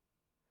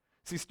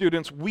 See,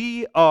 students,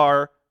 we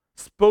are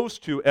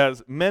supposed to,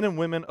 as men and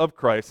women of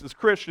Christ, as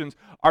Christians,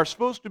 are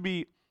supposed to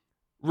be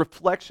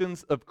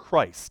reflections of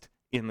Christ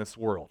in this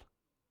world.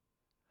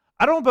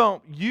 I don't know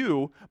about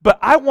you, but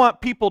I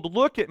want people to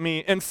look at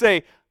me and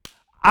say,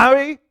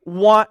 I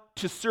want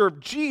to serve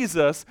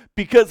Jesus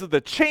because of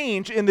the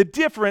change and the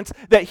difference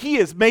that he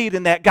has made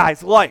in that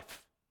guy's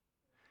life.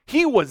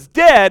 He was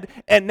dead,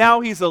 and now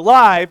he's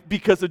alive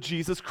because of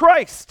Jesus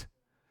Christ.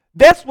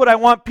 That's what I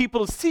want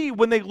people to see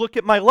when they look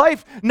at my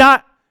life,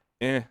 not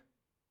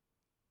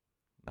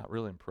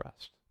really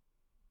impressed.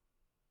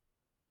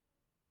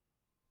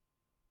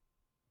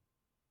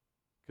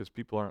 Because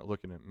people aren't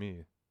looking at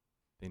me,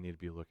 they need to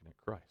be looking at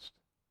Christ.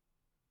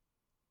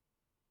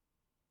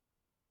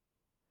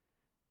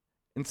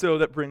 And so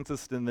that brings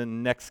us to the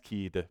next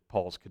key to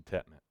Paul's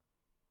contentment.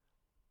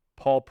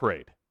 Paul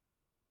prayed.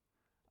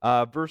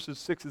 Verses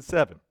 6 and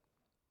 7.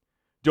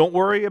 Don't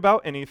worry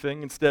about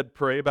anything, instead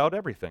pray about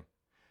everything.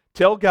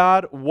 Tell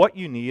God what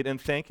you need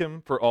and thank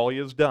him for all he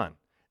has done.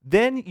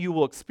 Then you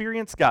will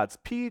experience God's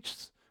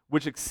peace,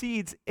 which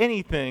exceeds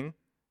anything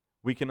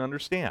we can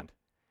understand.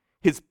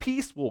 His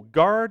peace will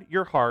guard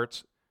your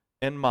hearts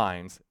and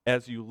minds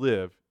as you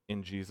live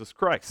in Jesus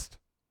Christ.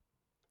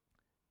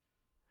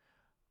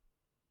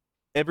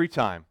 Every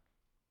time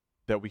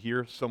that we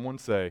hear someone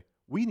say,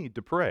 we need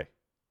to pray,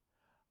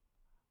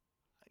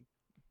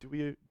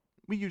 we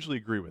usually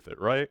agree with it,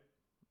 right?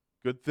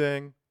 Good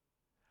thing.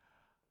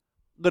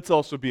 Let's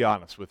also be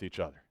honest with each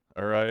other,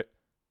 all right?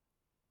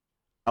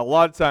 A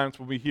lot of times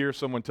when we hear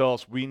someone tell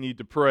us we need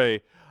to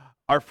pray,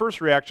 our first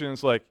reaction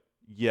is like,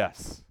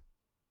 yes,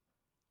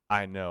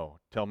 I know.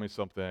 Tell me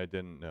something I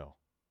didn't know.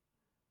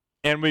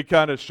 And we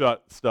kind of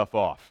shut stuff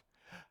off.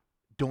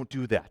 Don't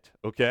do that,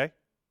 okay?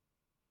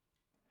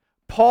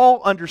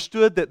 Paul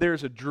understood that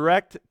there's a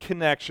direct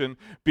connection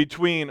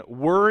between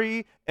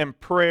worry and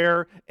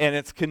prayer, and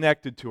it's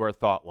connected to our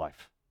thought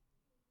life.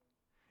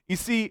 You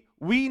see,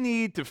 we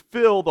need to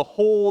fill the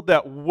hole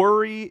of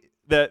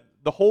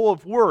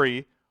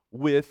worry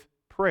with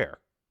prayer.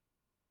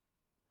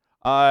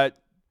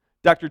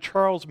 Dr.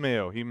 Charles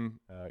Mayo,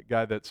 a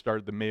guy that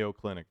started the Mayo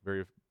Clinic,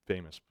 very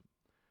famous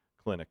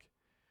clinic,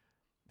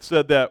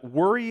 said that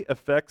worry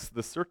affects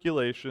the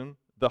circulation,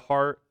 the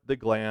heart, the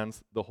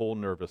glands, the whole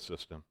nervous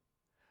system.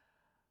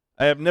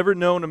 I have never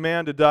known a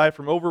man to die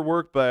from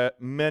overwork,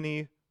 but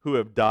many who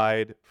have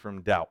died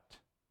from doubt.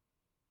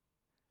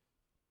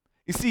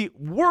 You see,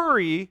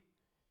 worry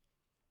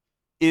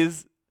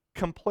is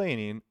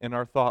complaining in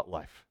our thought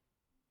life.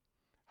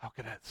 How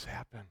could that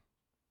happen?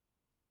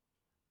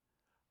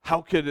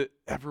 How could it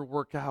ever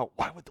work out?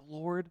 Why would the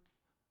Lord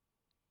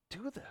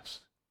do this?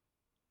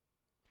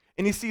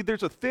 And you see,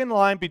 there's a thin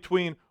line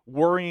between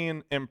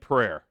worrying and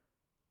prayer.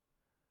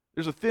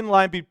 There's a thin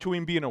line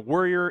between being a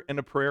worrier and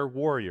a prayer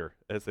warrior,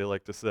 as they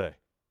like to say.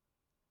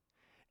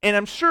 And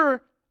I'm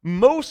sure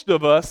most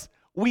of us,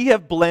 we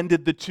have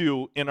blended the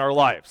two in our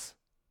lives.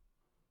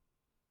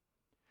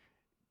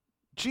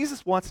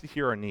 Jesus wants to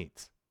hear our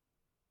needs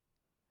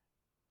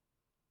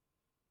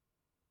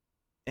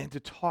and to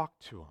talk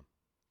to him.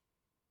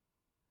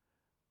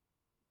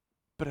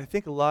 But I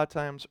think a lot of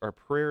times our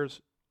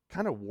prayers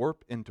kind of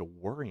warp into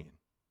worrying.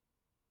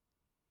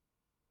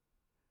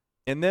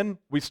 And then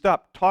we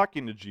stop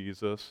talking to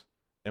Jesus,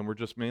 and we're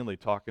just mainly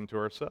talking to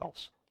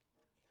ourselves.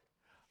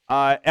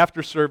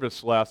 After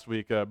service last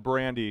week,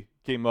 Brandy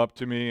came up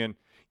to me, and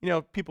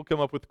people come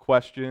up with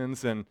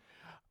questions, and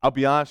I'll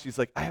be honest, she's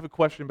like, I have a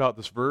question about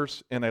this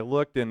verse, and I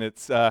looked, and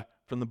it's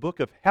from the book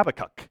of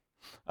Habakkuk.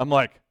 I'm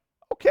like,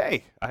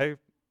 okay,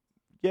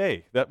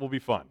 yay, that will be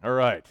fun. All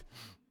right.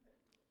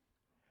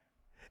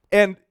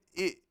 And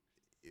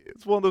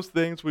it's one of those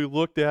things, we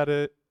looked at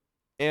it,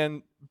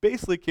 and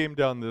basically came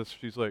down this,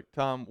 she's like,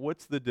 Tom,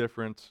 what's the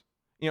difference?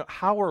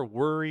 How are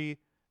worry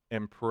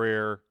and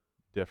prayer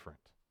different?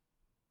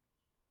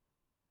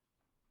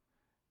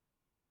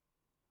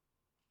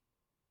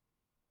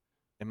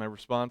 And my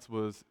response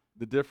was,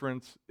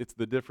 it's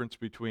the difference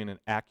between an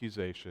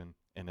accusation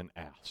and an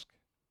ask.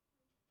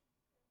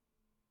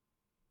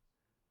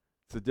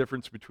 It's the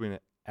difference between an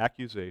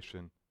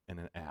accusation and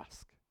an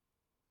ask.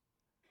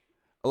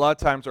 A lot of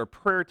times our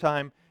prayer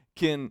time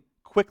can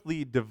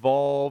quickly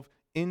devolve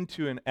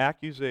into an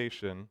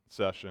accusation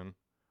session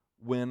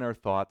when our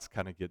thoughts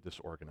kind of get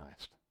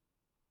disorganized.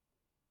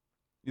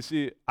 You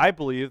see, I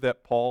believe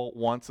that Paul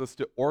wants us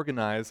to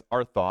organize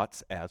our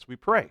thoughts as we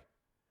pray.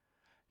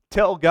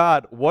 Tell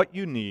God what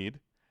you need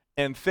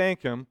and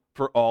thank Him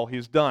for all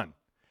He's done.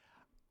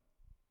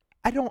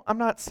 I'm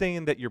not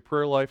saying that your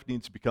prayer life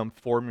needs to become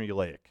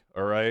formulaic,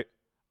 all right?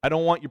 I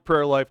don't want your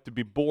prayer life to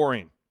be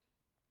boring.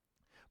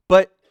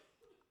 But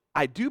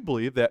I do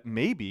believe that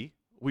maybe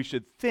we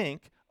should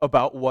think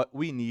about what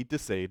we need to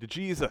say to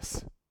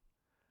Jesus.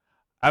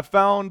 I've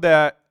found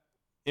that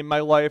in my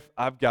life,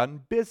 I've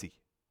gotten busy.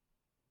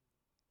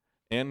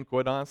 And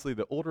quite honestly,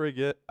 the older I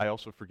get, I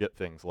also forget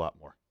things a lot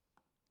more.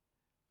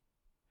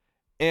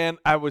 And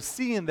I was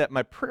seeing that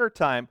my prayer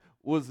time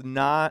was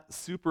not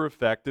super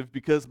effective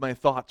because my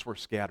thoughts were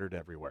scattered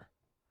everywhere.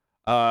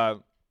 I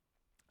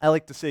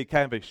like to say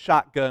kind of a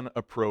shotgun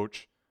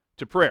approach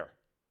to prayer.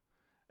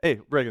 Hey,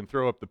 Reagan,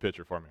 throw up the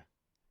picture for me.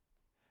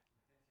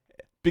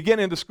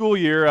 Beginning the school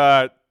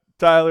year,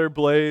 Tyler,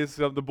 Blaze,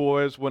 some of the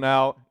boys went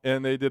out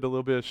and they did a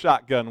little bit of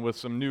shotgun with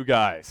some new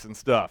guys and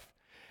stuff.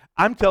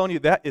 I'm telling you,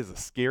 that is the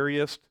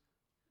scariest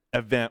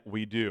event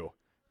we do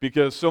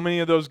because so many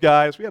of those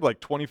guys, we had like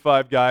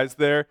 25 guys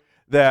there,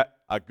 that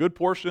a good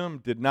portion of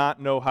them did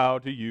not know how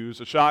to use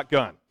a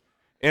shotgun.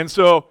 And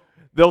so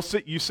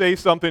you say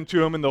something to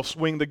them and they'll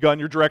swing the gun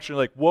your direction.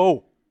 You're like,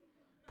 whoa,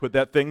 put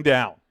that thing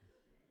down.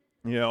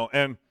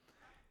 And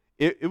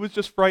it was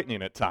just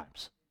frightening at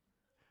times.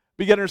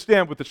 But you got to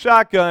understand, with the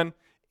shotgun,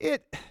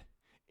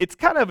 it's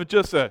kind of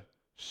just a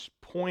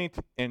point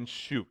and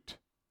shoot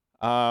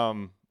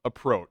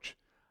approach.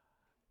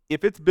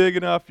 If it's big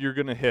enough, you're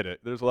going to hit it.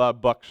 There's a lot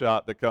of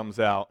buckshot that comes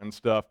out and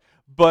stuff.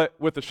 But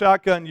with the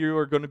shotgun, you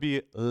are going to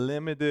be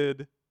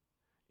limited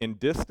in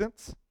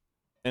distance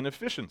and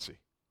efficiency.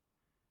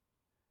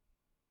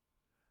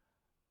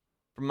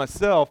 For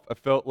myself, I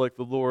felt like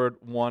the Lord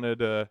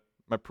wanted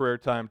my prayer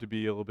time to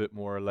be a little bit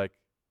more like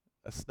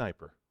a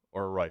sniper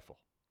or a rifle.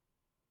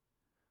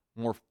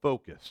 More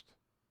focused,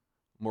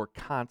 more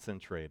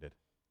concentrated.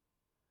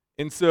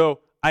 And so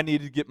I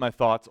needed to get my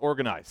thoughts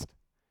organized.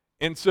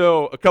 And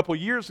so a couple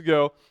years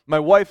ago, my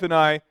wife and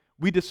I,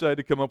 we decided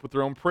to come up with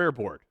our own prayer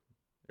board.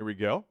 Here we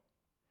go.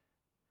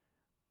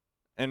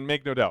 And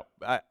make no doubt,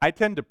 I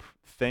tend to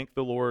thank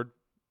the Lord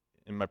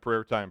in my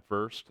prayer time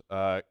first.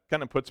 Kind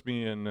of puts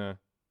me in, I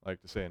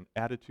like to say, an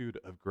attitude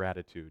of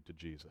gratitude to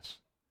Jesus.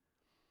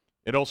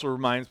 It also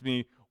reminds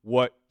me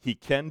what He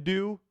can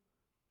do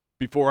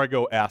before I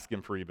go ask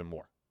Him for even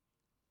more.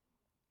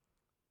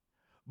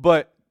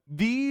 But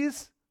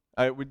these,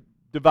 I would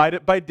divide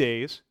it by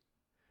days,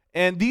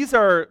 and these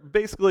are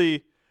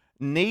basically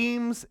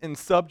names and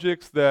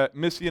subjects that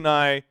Missy and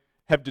I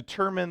have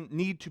determined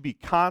need to be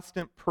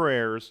constant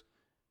prayers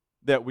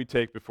that we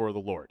take before the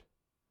Lord.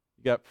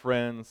 You got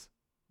friends,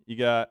 you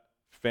got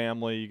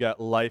family, you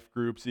got life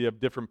groups, you have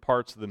different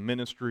parts of the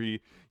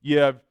ministry, you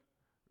have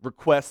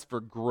requests for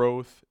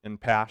growth and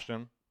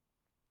passion.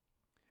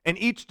 And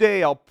each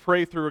day I'll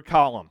pray through a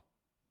column.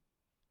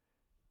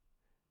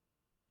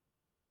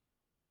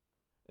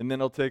 And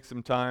then I'll take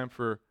some time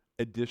for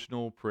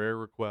additional prayer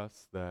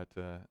requests that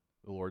the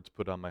Lord's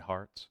put on my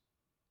heart.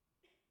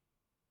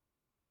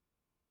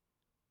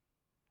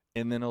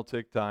 And then I'll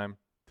take time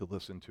to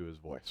listen to His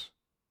voice.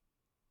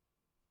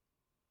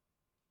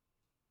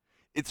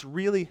 It's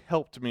really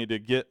helped me to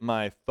get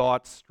my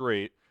thoughts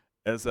straight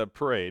as I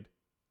prayed,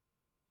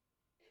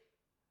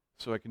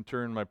 so I can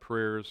turn my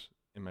prayers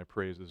and my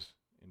praises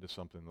into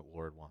something the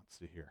Lord wants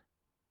to hear.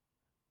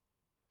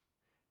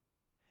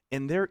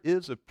 And there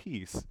is a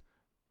peace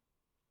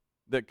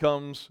that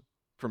comes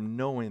from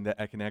knowing that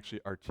I can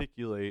actually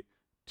articulate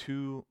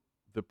to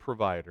the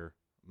provider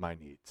my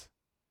needs.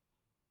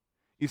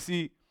 You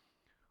see,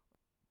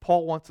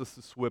 Paul wants us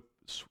to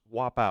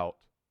swap out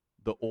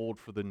the old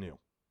for the new.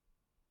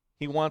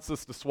 He wants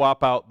us to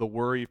swap out the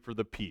worry for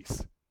the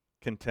peace,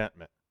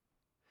 contentment.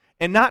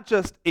 And not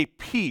just a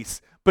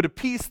peace, but a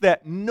peace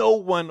that no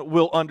one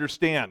will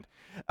understand.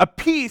 A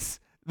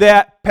peace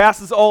that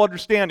passes all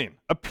understanding.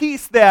 A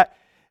peace that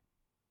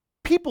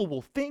people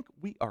will think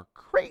we are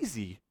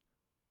crazy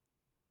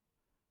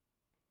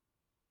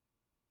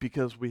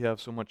because we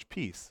have so much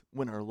peace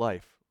when our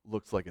life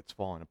looks like it's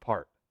falling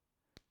apart.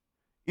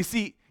 You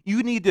see,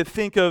 you need to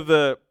think of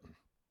the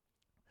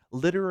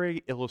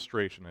literary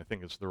illustration, I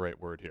think is the right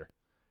word here,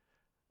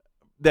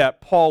 that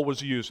Paul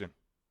was using.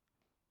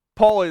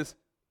 Paul is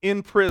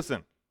in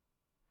prison.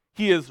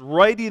 He is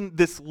writing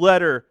this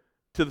letter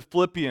to the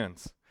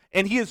Philippians,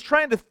 and he is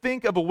trying to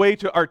think of a way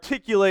to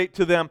articulate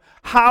to them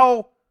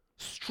how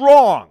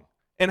strong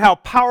and how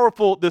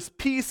powerful this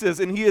peace is,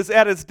 and he is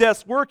at his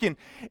desk working,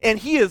 and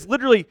he is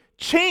literally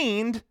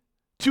chained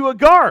to a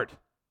guard.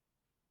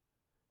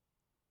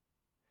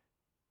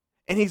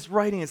 And he's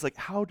writing, it's like,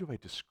 how do I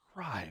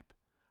describe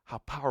how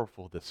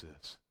powerful this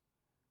is?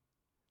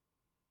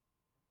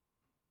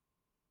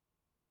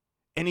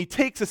 And he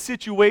takes a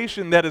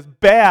situation that is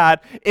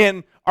bad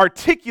and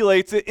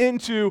articulates it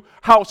into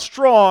how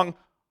strong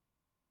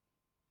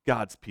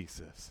God's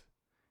peace is.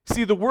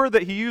 See, the word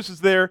that he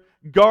uses there,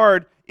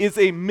 guard, is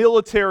a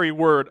military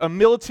word, a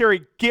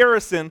military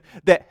garrison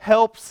that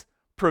helps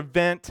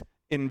prevent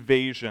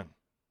invasion.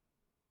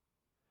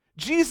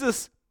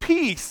 Jesus'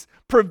 peace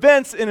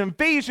prevents an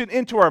invasion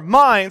into our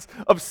minds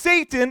of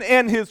Satan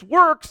and his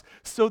works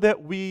so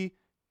that we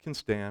can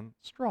stand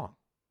strong.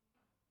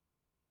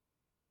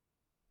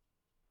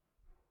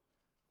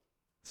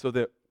 So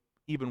that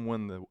even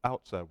when the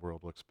outside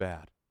world looks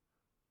bad,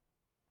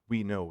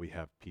 we know we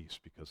have peace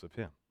because of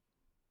him.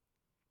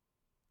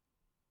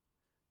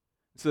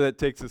 So that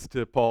takes us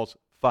to Paul's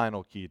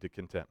final key to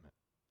contentment.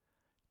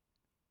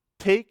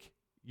 Take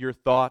your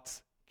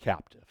thoughts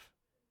captive.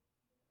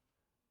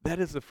 That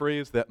is a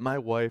phrase that my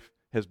wife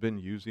has been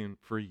using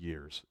for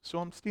years, so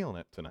I'm stealing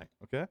it tonight,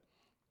 okay?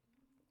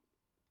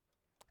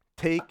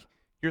 Take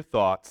your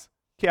thoughts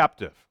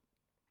captive.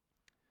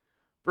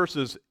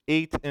 Verses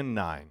 8 and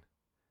 9.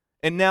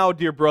 And now,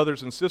 dear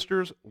brothers and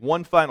sisters,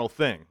 one final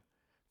thing.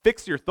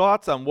 Fix your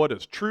thoughts on what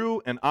is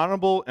true and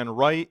honorable and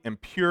right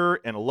and pure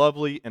and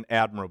lovely and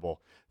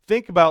admirable.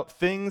 Think about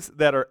things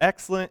that are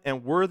excellent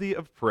and worthy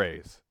of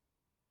praise.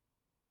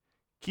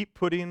 Keep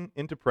putting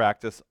into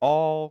practice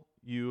all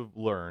you've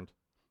learned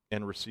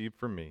and received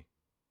from me.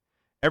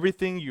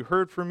 Everything you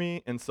heard from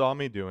me and saw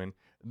me doing,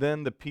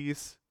 then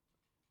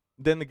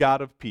the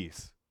God of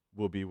peace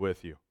will be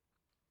with you.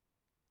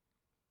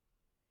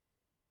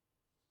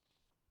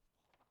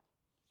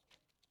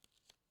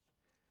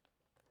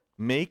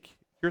 Make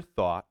your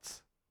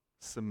thoughts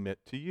submit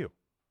to you.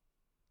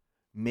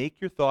 Make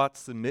your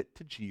thoughts submit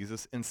to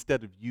Jesus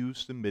instead of you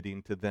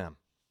submitting to them.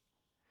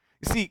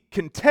 You see,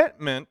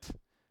 contentment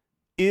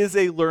is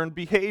a learned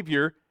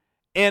behavior,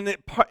 and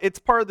it's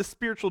part of the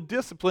spiritual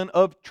discipline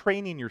of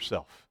training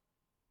yourself.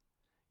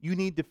 You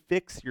need to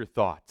fix your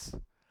thoughts.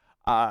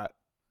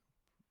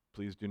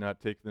 Please do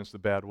not take this the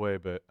bad way,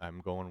 but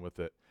I'm going with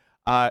it.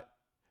 Some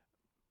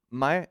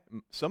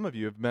of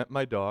you have met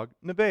my dog,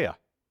 Nevaeh.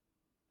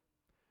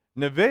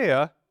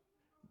 Nevaeh,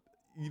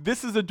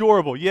 this is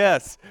adorable.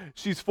 Yes,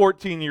 she's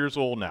 14 years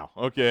old now,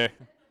 okay?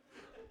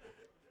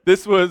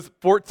 This was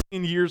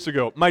 14 years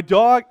ago. My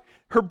dog,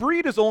 her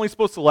breed is only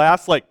supposed to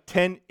last like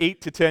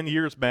 8 to 10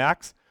 years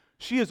max.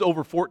 She is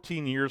over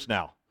 14 years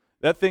now.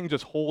 That thing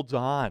just holds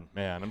on,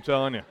 man, I'm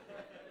telling you.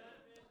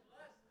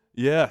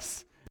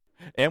 Yes.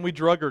 And we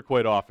drug her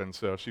quite often,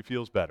 so she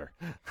feels better.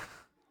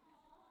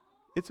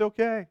 It's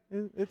okay.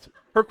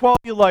 Her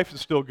quality of life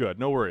is still good.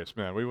 No worries,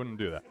 man. We wouldn't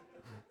do that.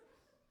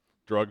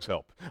 Drugs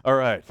help. All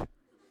right.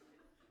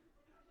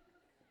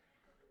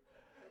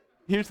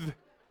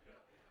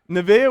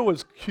 Nevaeh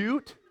was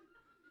cute.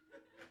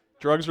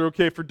 Drugs are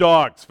okay for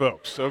dogs,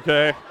 folks,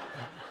 okay?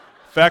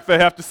 The fact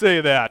that I have to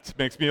say that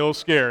makes me a little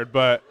scared,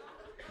 but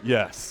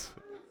yes.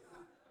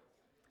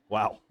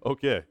 Wow,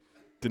 okay.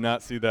 Did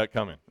not see that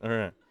coming. All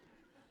right.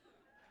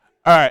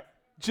 All right,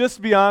 just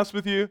to be honest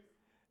with you,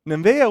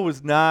 Nevaeh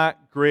was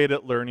not great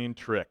at learning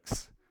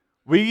tricks.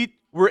 We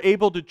were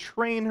able to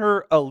train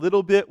her a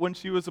little bit when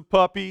she was a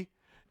puppy,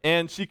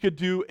 and she could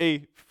do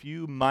a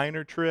few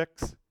minor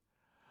tricks.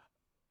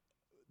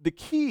 The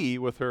key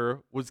with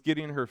her was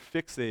getting her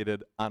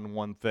fixated on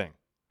one thing,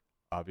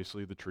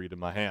 obviously the treat in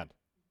my hand.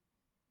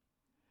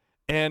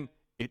 And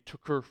it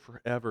took her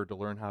forever to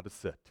learn how to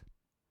sit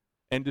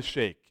and to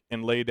shake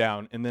and lay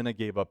down, and then I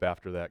gave up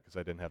after that because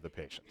I didn't have the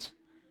patience.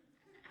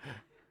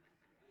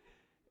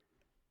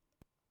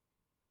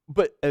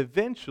 But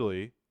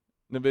eventually,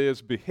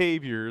 Nevaeh's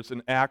behaviors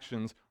and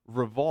actions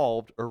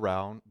revolved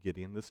around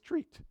getting this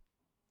treat.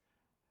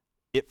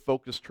 It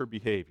focused her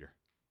behavior.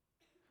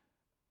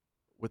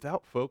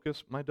 Without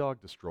focus, my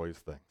dog destroys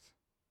things.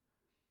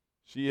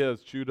 She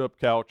has chewed up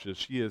couches.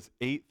 She has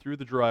ate through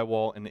the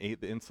drywall and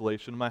ate the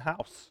insulation of my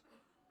house.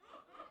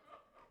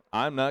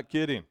 I'm not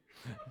kidding.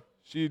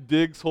 She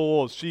digs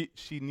holes.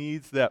 She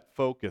needs that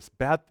focus.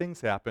 Bad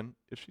things happen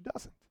if she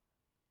doesn't.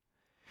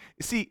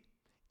 You see,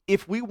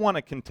 if we want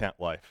a content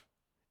life,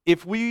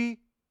 if you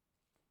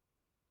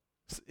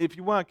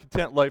want a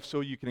content life so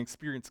you can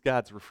experience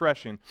God's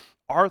refreshing,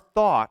 our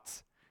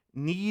thoughts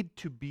need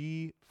to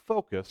be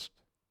focused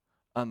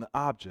on the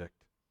object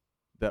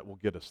that will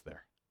get us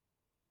there.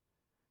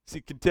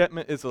 See,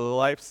 contentment is a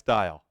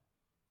lifestyle.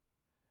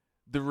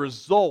 The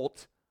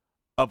result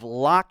of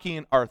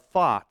locking our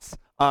thoughts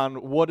on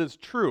what is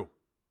true,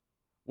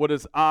 what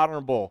is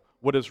honorable,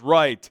 what is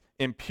right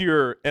and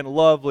pure and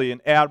lovely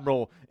and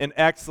admirable and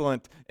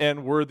excellent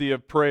and worthy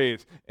of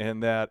praise,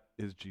 and that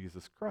is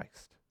Jesus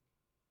Christ.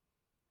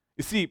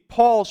 You see,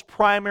 Paul's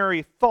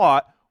primary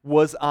thought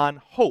was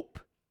on hope,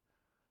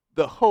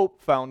 the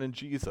hope found in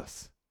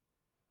Jesus.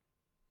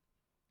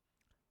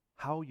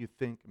 How you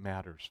think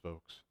matters,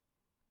 folks.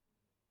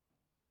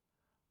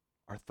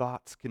 Our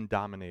thoughts can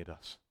dominate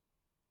us.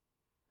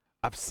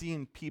 I've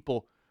seen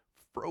people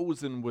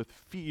frozen with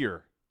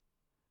fear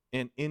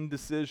and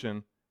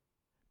indecision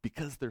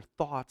because their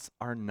thoughts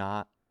are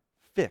not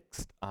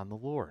fixed on the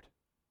Lord.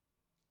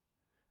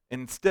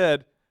 And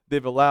instead,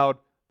 they've allowed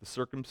the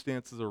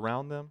circumstances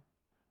around them,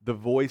 the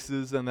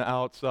voices on the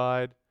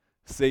outside,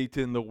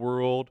 Satan, the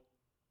world,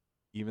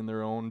 even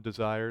their own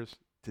desires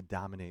to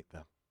dominate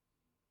them.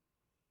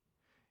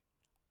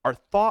 Our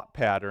thought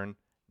pattern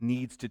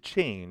needs to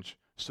change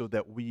so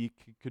that we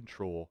can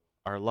control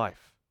our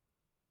life.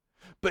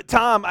 But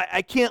Tom,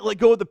 I can't let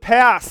go of the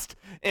past,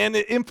 and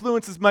it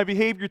influences my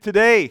behavior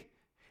today.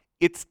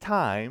 It's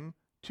time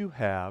to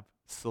have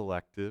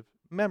selective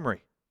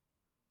memory.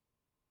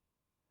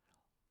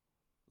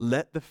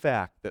 Let the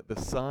fact that the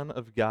Son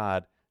of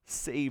God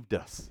saved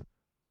us,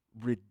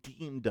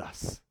 redeemed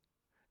us,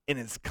 and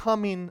is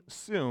coming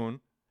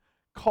soon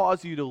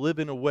cause you to live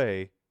in a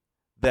way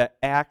that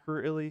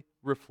accurately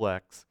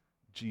reflects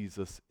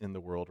Jesus in the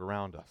world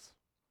around us.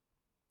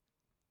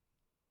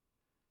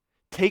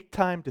 Take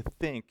time to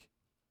think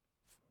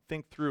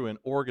through and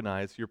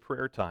organize your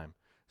prayer time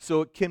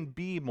so it can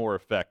be more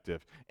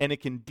effective and it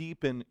can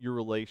deepen your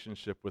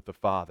relationship with the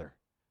Father.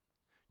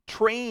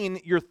 Train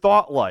your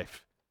thought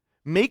life.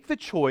 Make the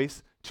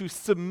choice to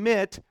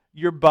submit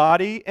your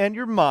body and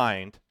your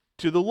mind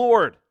to the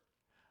Lord.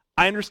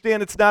 I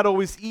understand it's not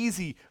always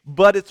easy,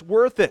 but it's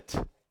worth it.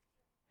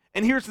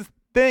 And here's the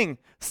thing,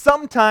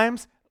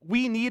 sometimes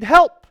we need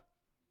help.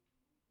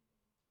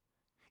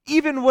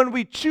 Even when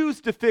we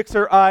choose to fix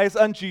our eyes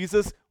on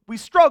Jesus, we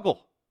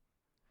struggle.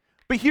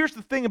 But here's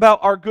the thing about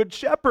our Good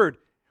Shepherd.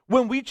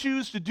 When we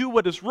choose to do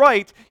what is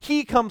right,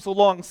 he comes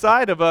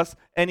alongside of us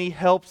and he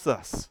helps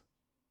us.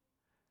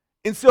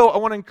 And so I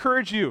want to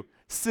encourage you,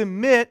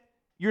 submit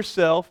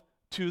yourself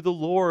to the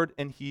Lord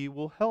and he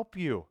will help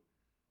you.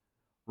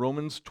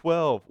 Romans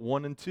 12,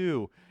 1 and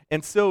 2.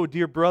 And so,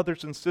 dear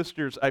brothers and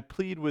sisters, I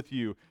plead with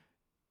you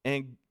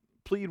and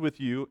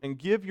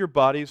give your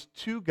bodies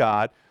to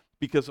God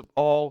because of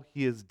all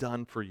he has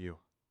done for you.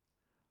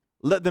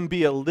 Let them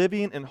be a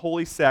living and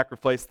holy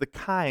sacrifice, the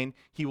kind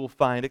he will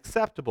find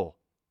acceptable.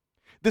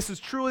 This is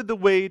truly the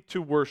way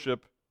to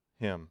worship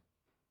him.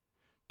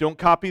 Don't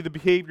copy the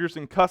behaviors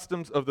and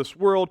customs of this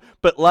world,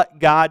 but let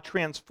God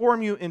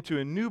transform you into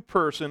a new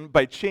person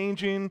by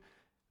changing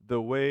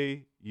the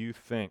way you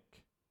think.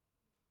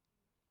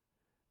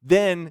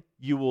 Then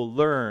you will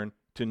learn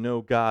to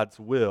know God's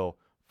will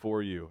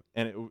for you,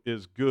 and it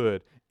is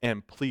good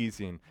and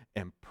pleasing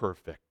and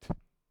perfect.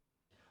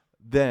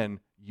 Then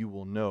you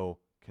will know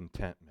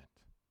contentment.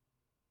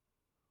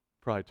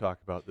 Probably talk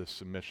about this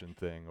submission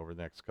thing over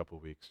the next couple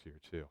of weeks here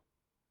too.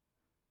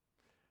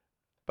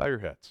 Bow your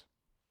heads.